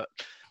advert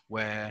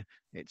where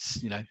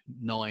it's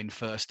 9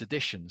 first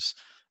editions.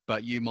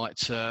 But you might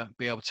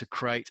be able to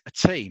create a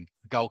team,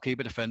 a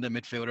goalkeeper, defender,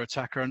 midfielder,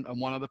 attacker, and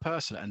one other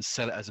person, and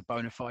sell it as a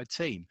bona fide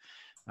team.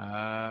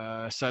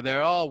 So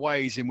there are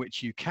ways in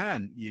which you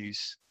can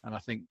use, and I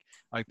think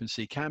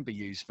OpenSea can be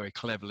used very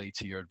cleverly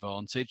to your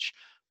advantage.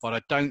 But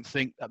I don't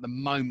think at the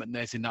moment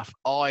there's enough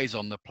eyes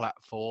on the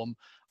platform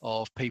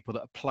of people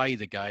that play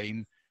the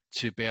game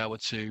to be able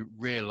to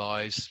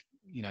realise,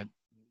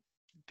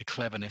 the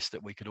cleverness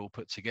that we could all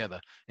put together.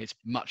 It's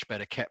much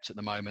better kept at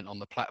the moment on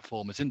the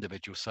platform as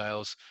individual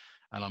sales,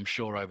 and I'm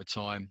sure over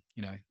time,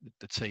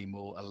 the team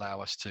will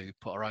allow us to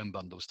put our own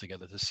bundles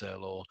together to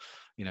sell, or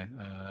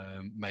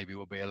maybe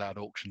we'll be allowed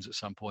auctions at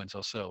some point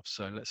ourselves.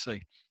 So let's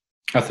see.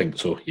 I think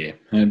so. Yeah,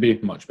 it'd be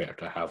much better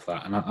to have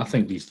that, and I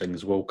think these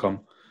things will come.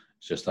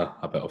 It's just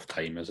a bit of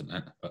time, isn't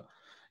it? But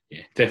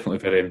yeah, definitely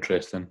very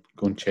interesting.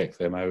 Go and check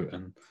them out,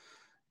 and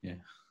yeah.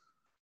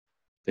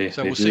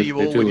 So we'll see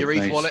you all with your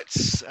ETH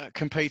wallets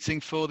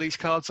competing for these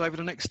cards over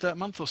the next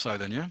month or so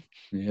then, yeah?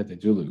 Yeah, they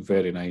do look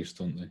very nice,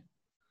 don't they?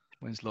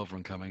 When's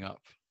Lovren coming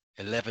up?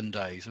 11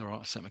 days. All right,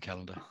 I'll set my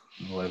calendar.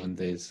 11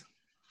 days.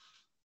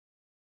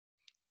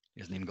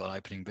 He hasn't even got an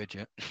opening bid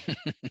yet.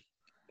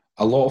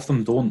 A lot of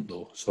them don't,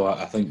 though. So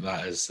I think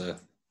that is an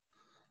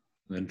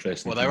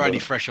interesting Well, they were only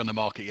fresh on the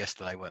market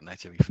yesterday, weren't they,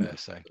 to be fair?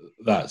 So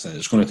that's it.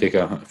 It's going to take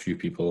a few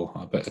people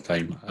a bit of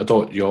time. I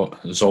thought Yacht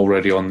is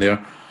already on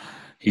there.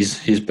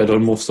 He's bid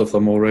on most of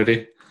them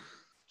already.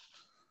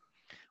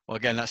 Well,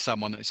 again, that's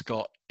someone that's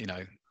got,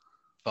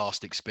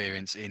 vast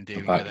experience in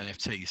dealing with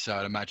NFTs. So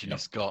I'd imagine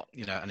he's got,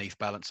 an ETH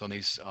balance on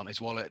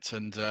his wallet.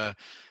 And as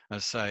I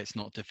say, it's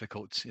not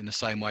difficult in the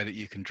same way that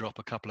you can drop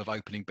a couple of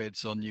opening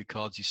bids on new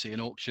cards you see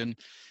in auction.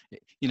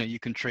 You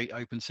can treat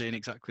OpenSea in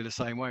exactly the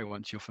same way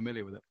once you're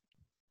familiar with it.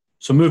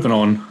 So moving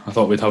on, I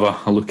thought we'd have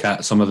a look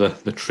at some of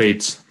the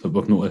trades that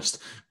we've noticed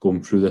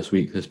going through this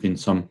week. There's been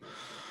some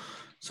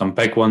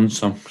big ones,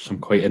 some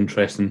quite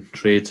interesting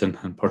trades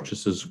and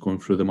purchases going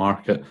through the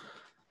market.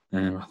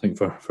 I think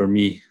for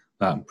me,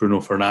 that Bruno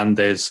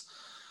Fernandes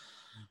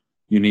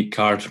unique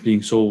card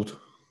being sold.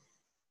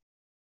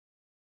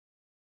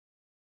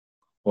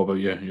 What about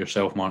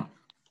yourself, Mark?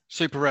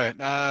 Super rare.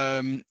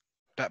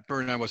 That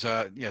Bruno was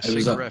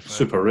super rare.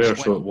 Super rare,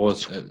 so it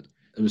was. It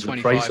was the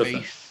price of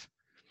it.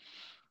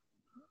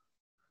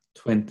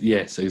 20.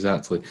 Yes,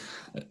 exactly.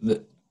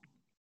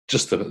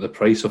 Just the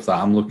price of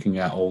that. I'm looking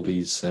at all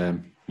these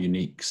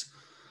uniques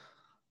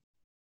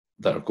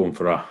that are going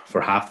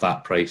for half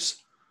that price.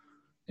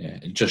 Yeah,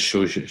 it just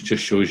shows you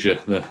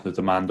the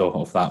demand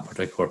of that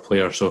particular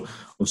player. So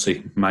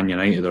obviously Man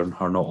United are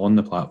not on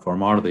the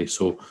platform, are they?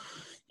 So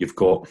you've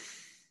got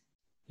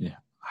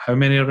how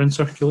many are in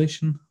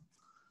circulation?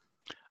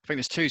 I think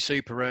there's 2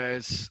 super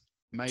rares,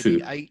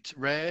 maybe 8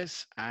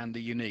 rares, and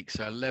the unique.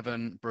 So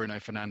 11 Bruno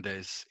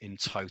Fernandes in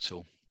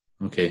total.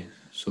 Okay,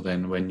 so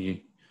then when you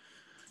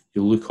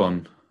look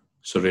on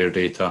Sorare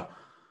data,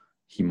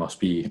 he must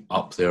be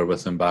up there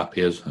with Mbappe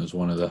as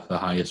one of the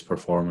highest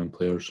performing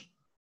players.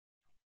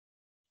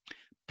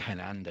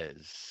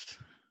 Fernandes.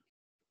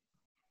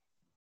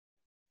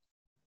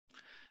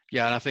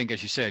 Yeah, and I think,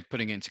 as you said,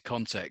 putting it into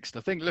context,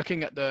 I think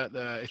looking at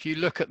if you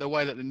look at the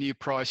way that the new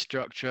price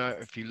structure,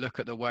 if you look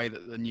at the way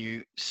that the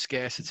new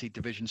scarcity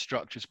division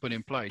structure is put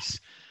in place,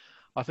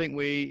 I think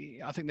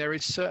there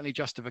is certainly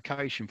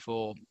justification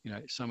for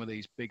some of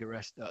these bigger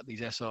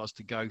these SRs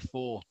to go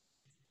for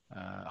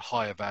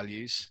higher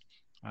values.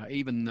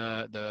 Even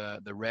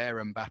the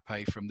rare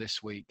Mbappe from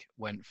this week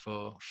went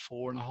for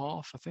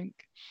 4.5, I think.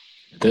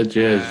 It did,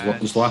 yeah.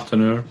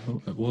 Zlatan,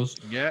 it was.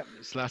 Yeah,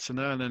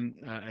 Zlatan,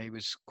 and he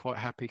was quite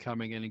happy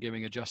coming in and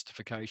giving a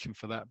justification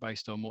for that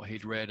based on what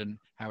he'd read and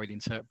how he'd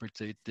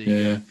interpreted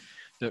the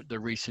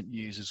recent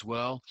news as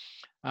well.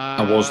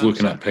 I was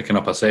looking at picking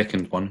up a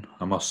second one,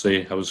 I must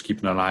say. I was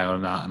keeping an eye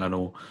on that, and I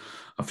know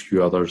a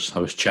few others I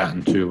was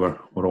chatting to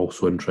were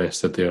also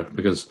interested there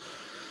because,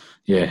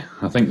 yeah,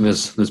 I think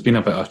there's been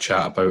a bit of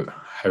chat about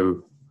how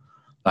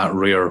that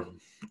rare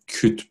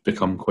could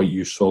become quite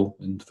useful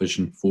in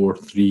Division 4,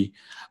 3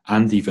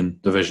 and even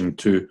Division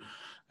 2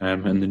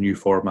 in the new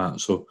format.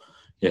 So,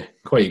 yeah,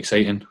 quite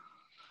exciting.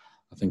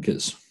 I think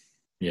he's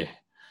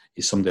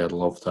somebody I'd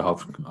love to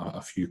have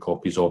a few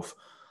copies of.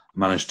 I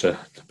managed to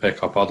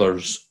pick up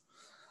others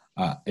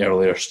at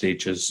earlier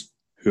stages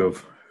who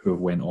have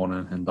went on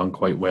and done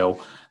quite well,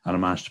 and I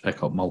managed to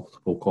pick up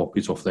multiple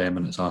copies of them,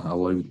 and it's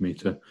allowed me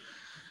to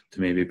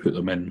maybe put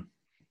them in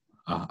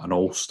an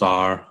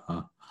all-star,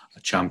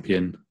 a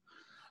champion,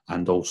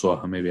 and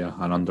also maybe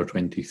an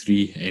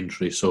under-23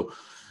 entry. So,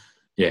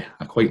 yeah,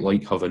 I quite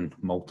like having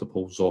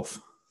multiples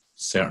of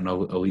certain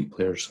elite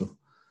players. So,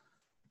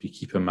 be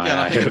keeping my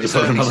eye out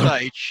for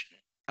another.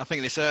 I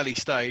think this early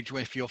stage,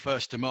 if you're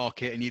first to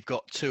market and you've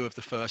got 2 of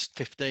the first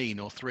 15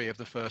 or 3 of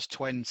the first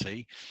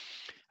 20,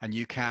 and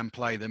you can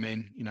play them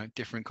in,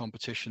 different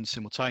competitions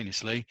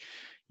simultaneously,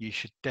 you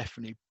should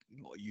definitely,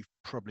 you're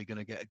probably going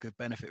to get a good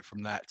benefit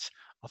from that.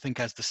 I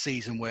think as the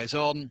season wears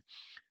on,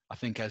 I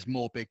think as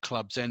more big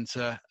clubs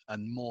enter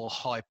and more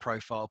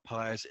high-profile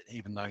players,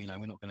 even though,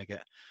 we're not going to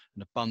get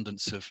an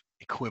abundance of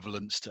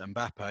equivalents to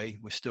Mbappe,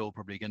 we're still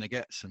probably going to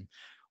get some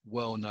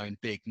well-known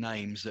big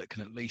names that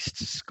can at least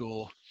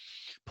score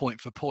point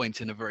for point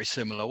in a very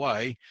similar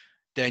way.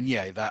 Then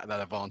that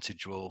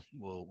advantage will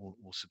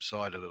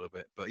subside a little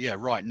bit. But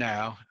right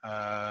now,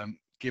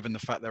 given the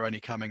fact they're only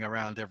coming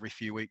around every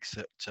few weeks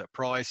at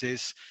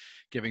prizes,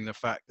 given the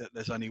fact that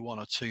there's only 1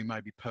 or 2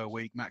 maybe per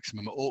week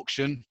maximum at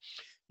auction,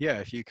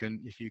 if you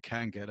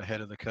can get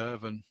ahead of the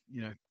curve and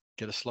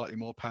get a slightly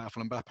more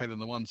powerful Mbappe than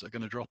the ones that are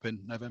going to drop in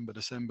November,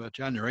 December,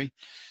 January,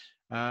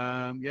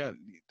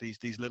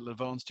 these little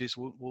advantages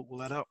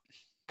will add up.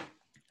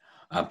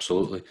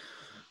 Absolutely.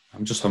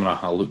 I'm just having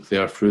a look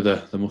there through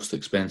the most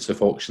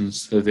expensive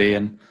auctions today,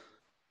 and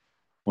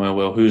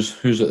well,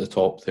 who's at the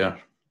top there?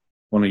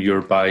 One of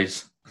your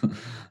buys.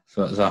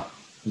 So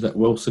is it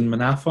Wilson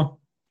Manafa?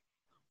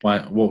 Why?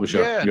 What was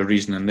your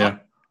reasoning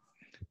there?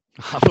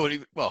 I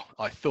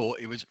thought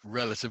it was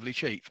relatively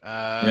cheap.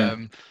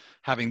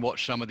 Having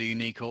watched some of the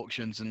unique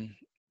auctions and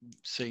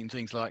seen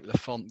things like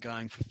Lafont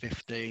going for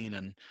 15,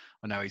 and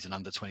I know he's an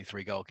under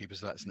 23 goalkeeper,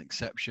 so that's an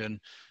exception.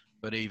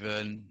 But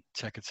even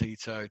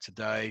Tecatito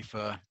today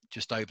for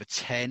just over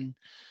 10.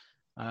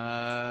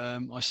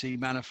 I see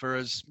Manafa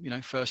as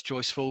first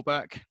choice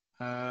fullback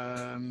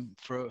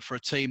for a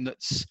team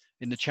that's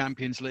in the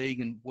Champions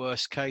League, and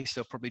worst case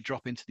they'll probably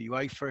drop into the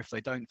UEFA if they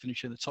don't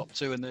finish in the top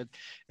 2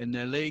 in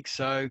their league.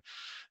 So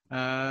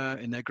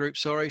in their group,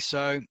 sorry.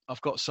 So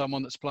I've got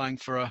someone that's playing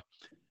for a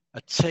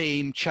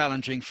team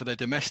challenging for their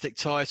domestic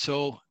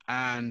title,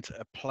 and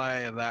a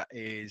player that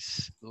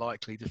is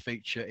likely to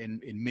feature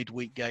in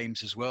midweek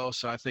games as well.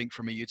 So I think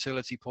from a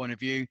utility point of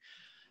view,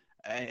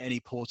 any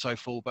Porto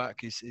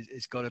fullback is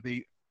got to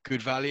be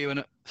good value. And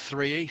at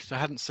 3 ETH, I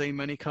hadn't seen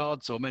many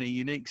cards or many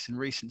uniques in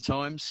recent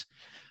times.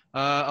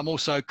 I'm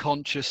also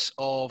conscious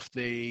of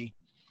the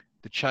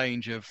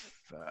change of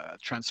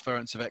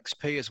transference of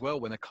XP as well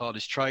when a card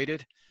is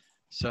traded.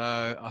 So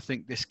I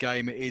think this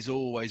game, it is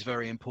always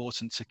very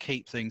important to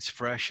keep things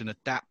fresh and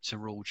adapt to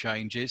rule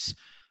changes.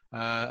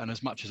 And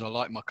as much as I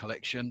like my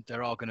collection,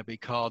 there are going to be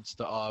cards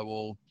that I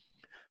will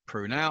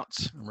prune out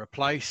and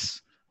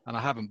replace. And I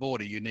haven't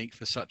bought a unique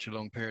for such a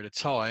long period of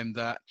time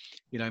that,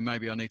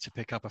 maybe I need to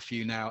pick up a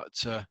few now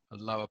at a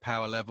lower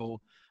power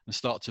level and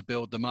start to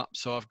build them up.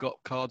 So I've got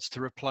cards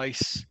to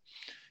replace,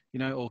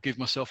 or give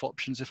myself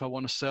options if I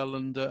want to sell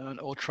and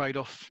or trade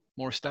off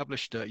more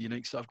established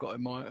uniques that I've got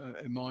in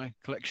my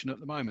collection at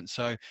the moment.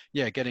 So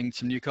getting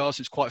some new cards,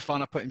 it's quite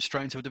fun. I put him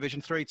straight into a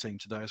Division 3 team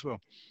today as well.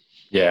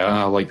 Yeah,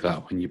 I like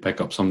that when you pick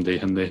up somebody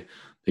and they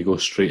go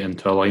straight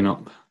into a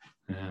lineup.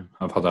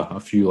 I've had a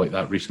few like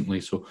that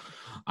recently. So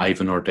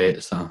Ivan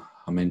Ordetz that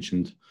I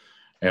mentioned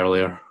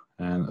earlier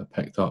and I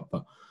picked up.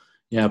 But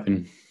I've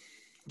been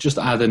just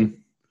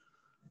adding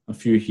a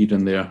few here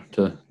and there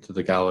to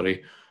the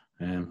gallery.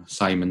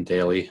 Simon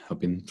Daly, I've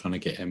been trying to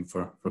get him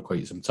for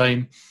quite some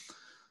time.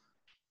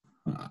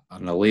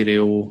 And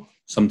Alario,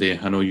 somebody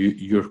I know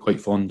you're quite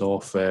fond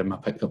of, I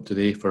picked up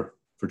today for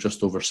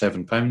just over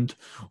 £7,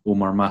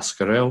 Omar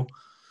Mascarell.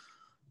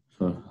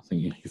 So I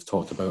think you've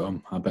talked about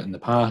him a bit in the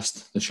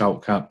past. The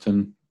Schalke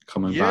captain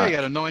coming back. Yeah, he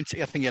had a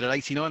 90. I think he had an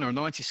 89 or a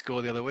 90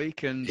 score the other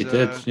week, and he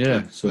did.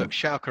 Yeah. So look,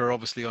 Schalke are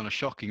obviously on a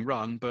shocking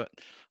run, but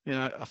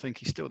I think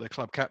he's still their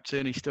club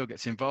captain. He still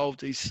gets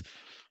involved. He's,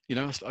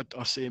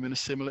 I see him in a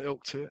similar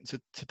ilk to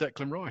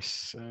Declan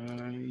Rice.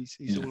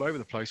 He's all over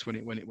the place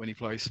when he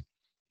plays.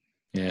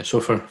 Yeah,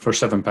 so for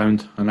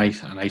 £7, a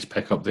nice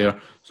pick up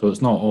there. So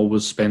it's not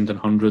always spending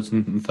hundreds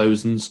and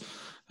thousands.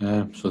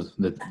 So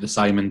the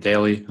Simon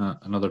Daly,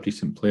 another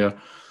decent player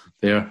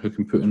there who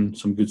can put in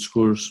some good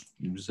scores.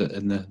 He was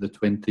in the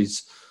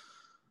 20s.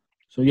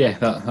 So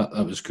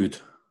that was good.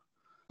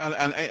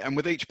 And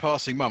with each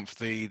passing month,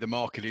 the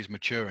market is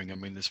maturing. I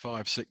mean, there's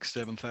 5, 6,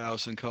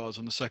 7,000 cards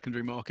on the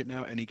secondary market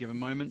now at any given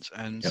moment,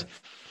 and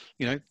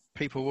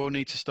people will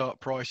need to start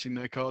pricing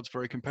their cards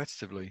very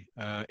competitively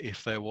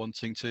if they're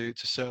wanting to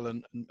sell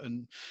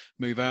and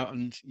move out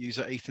and use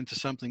that ETH into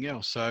something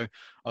else. So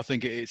I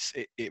think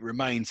it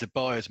remains a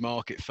buyer's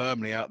market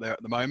firmly out there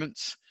at the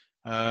moment.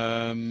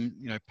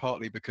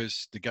 Partly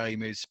because the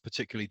game is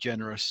particularly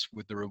generous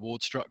with the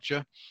reward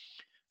structure.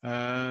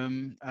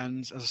 And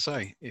as I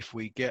say, if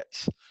we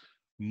get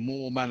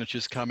more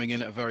managers coming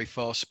in at a very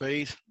fast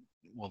speed,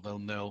 well,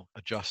 they'll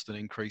adjust and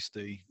increase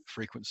the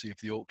frequency of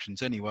the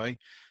auctions anyway.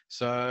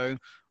 So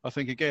I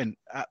think, again,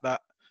 at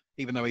that,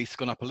 even though ETH's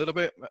gone up a little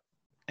bit,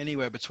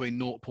 anywhere between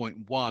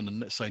 0.1 and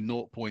let's say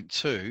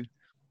 0.2,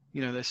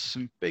 there's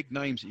some big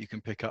names that you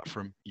can pick up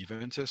from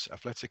Juventus,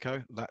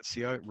 Atletico,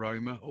 Lazio,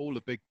 Roma, all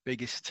the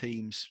biggest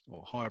teams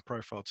or higher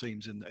profile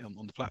teams on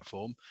the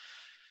platform.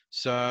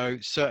 So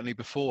certainly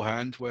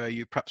beforehand, where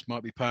you perhaps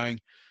might be paying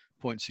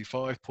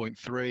 0.25,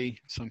 0.3,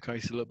 some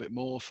cases a little bit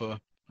more for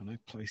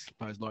players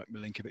like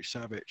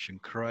Milinkovic-Savic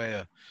and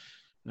Correa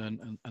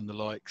and the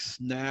likes.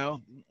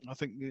 Now, I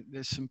think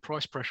there's some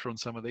price pressure on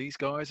some of these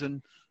guys,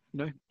 and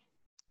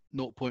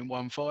 0.15,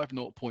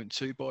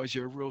 0.2 buys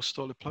you a real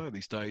solid player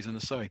these days. And I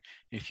say,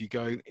 if you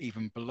go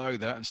even below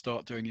that and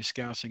start doing your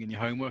scouting and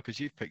your homework, as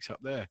you've picked up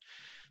there,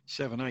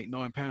 £7, £8,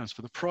 £9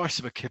 for the price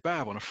of a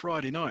kebab on a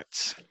Friday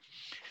night.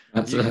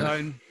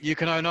 You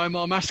can own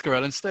Omar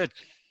Mascarell instead.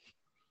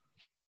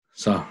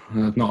 So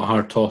not a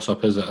hard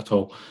toss-up, is it, at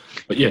all?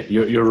 But yeah,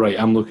 you're right.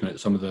 I'm looking at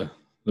some of the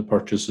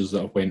purchases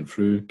that I've went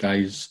through.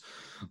 Guys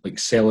like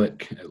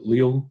Selic at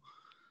Lille,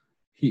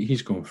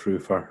 he's going through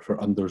for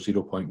under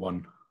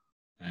 0.1.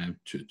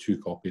 Two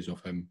copies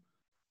of him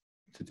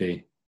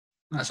today.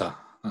 That's a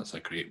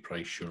great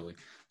price, surely.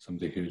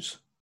 Somebody who's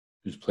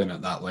playing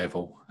at that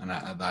level and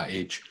at that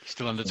age.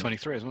 Still under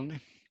 23, isn't he?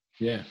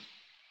 Yeah.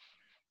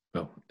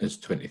 Well, it's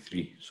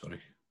 23. Sorry.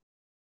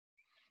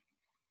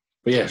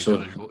 But yeah,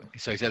 so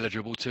he's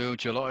eligible till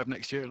July of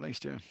next year at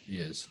least. Yeah. He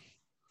is.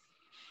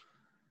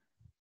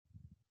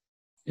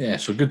 Yeah,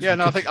 so good. Yeah,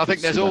 no, I think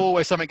there's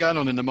always something going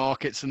on in the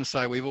markets, and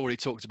so we've already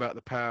talked about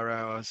the power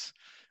hours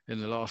in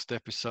the last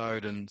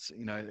episode, and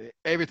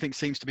everything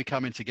seems to be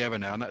coming together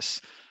now, and that's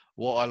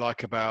what I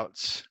like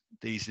about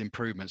these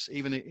improvements.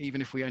 Even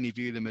if we only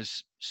view them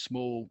as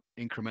small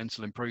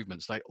incremental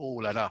improvements, they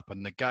all add up.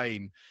 And the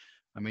game,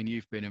 I mean,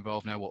 you've been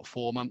involved now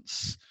 4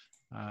 months,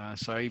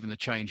 so even the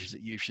changes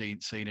that you've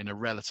seen in a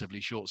relatively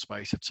short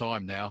space of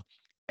time now,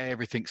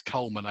 everything's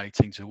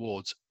culminating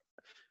towards.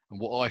 And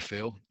what I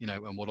feel,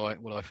 and what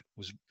I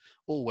was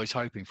always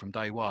hoping from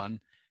day one,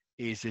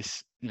 is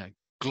this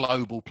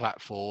global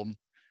platform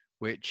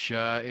which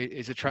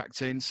is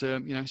attracting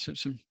some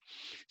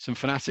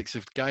fanatics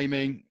of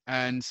gaming,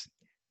 and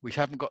we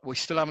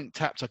still haven't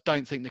tapped, I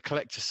don't think, the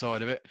collector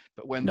side of it.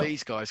 But when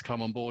these guys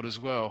come on board as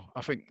well,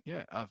 I think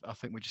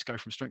we just go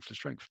from strength to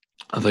strength.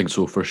 I think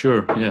so, for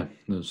sure. Yeah,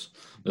 there's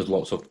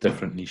lots of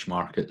different niche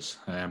markets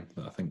that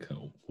I think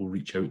we'll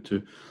reach out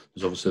to.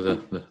 There's obviously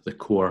the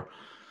core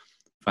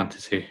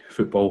fantasy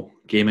football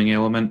gaming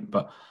element,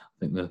 but I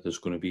think that there's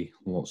going to be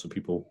lots of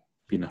people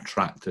being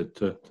attracted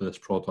to this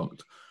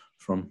product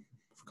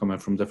coming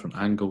from different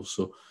angles.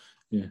 So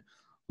yeah,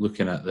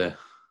 looking at the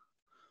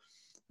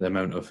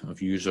amount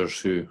of users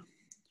who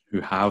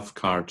have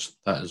cards,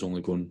 that is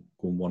only going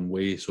one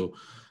way. So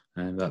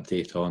that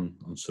data on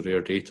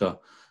Sorare Data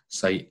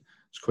site,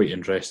 it's quite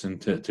interesting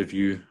to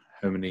view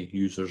how many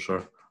users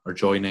are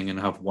joining and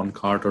have one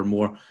card or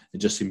more. It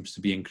just seems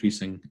to be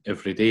increasing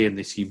every day, and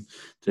they seem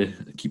to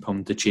keep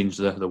having to change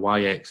the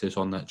y-axis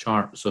on that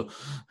chart. So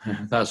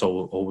that's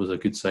always a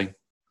good sign.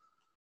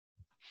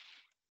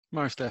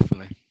 Most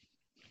definitely.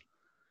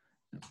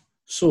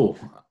 So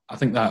I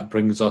think that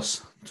brings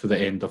us to the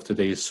end of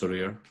today's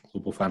Sorare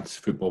Global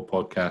Fantasy Football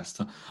podcast.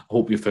 I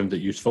hope you found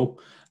it useful.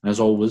 And as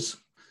always,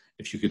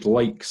 if you could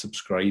like,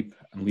 subscribe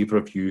and leave a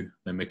review,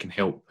 then we can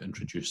help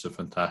introduce the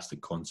fantastic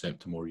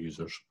concept to more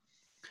users.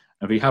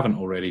 If you haven't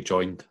already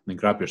joined, then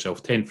grab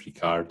yourself 10 free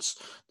cards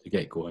to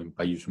get going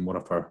by using one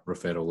of our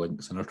referral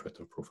links in our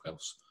Twitter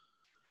profiles.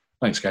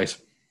 Thanks,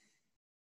 guys.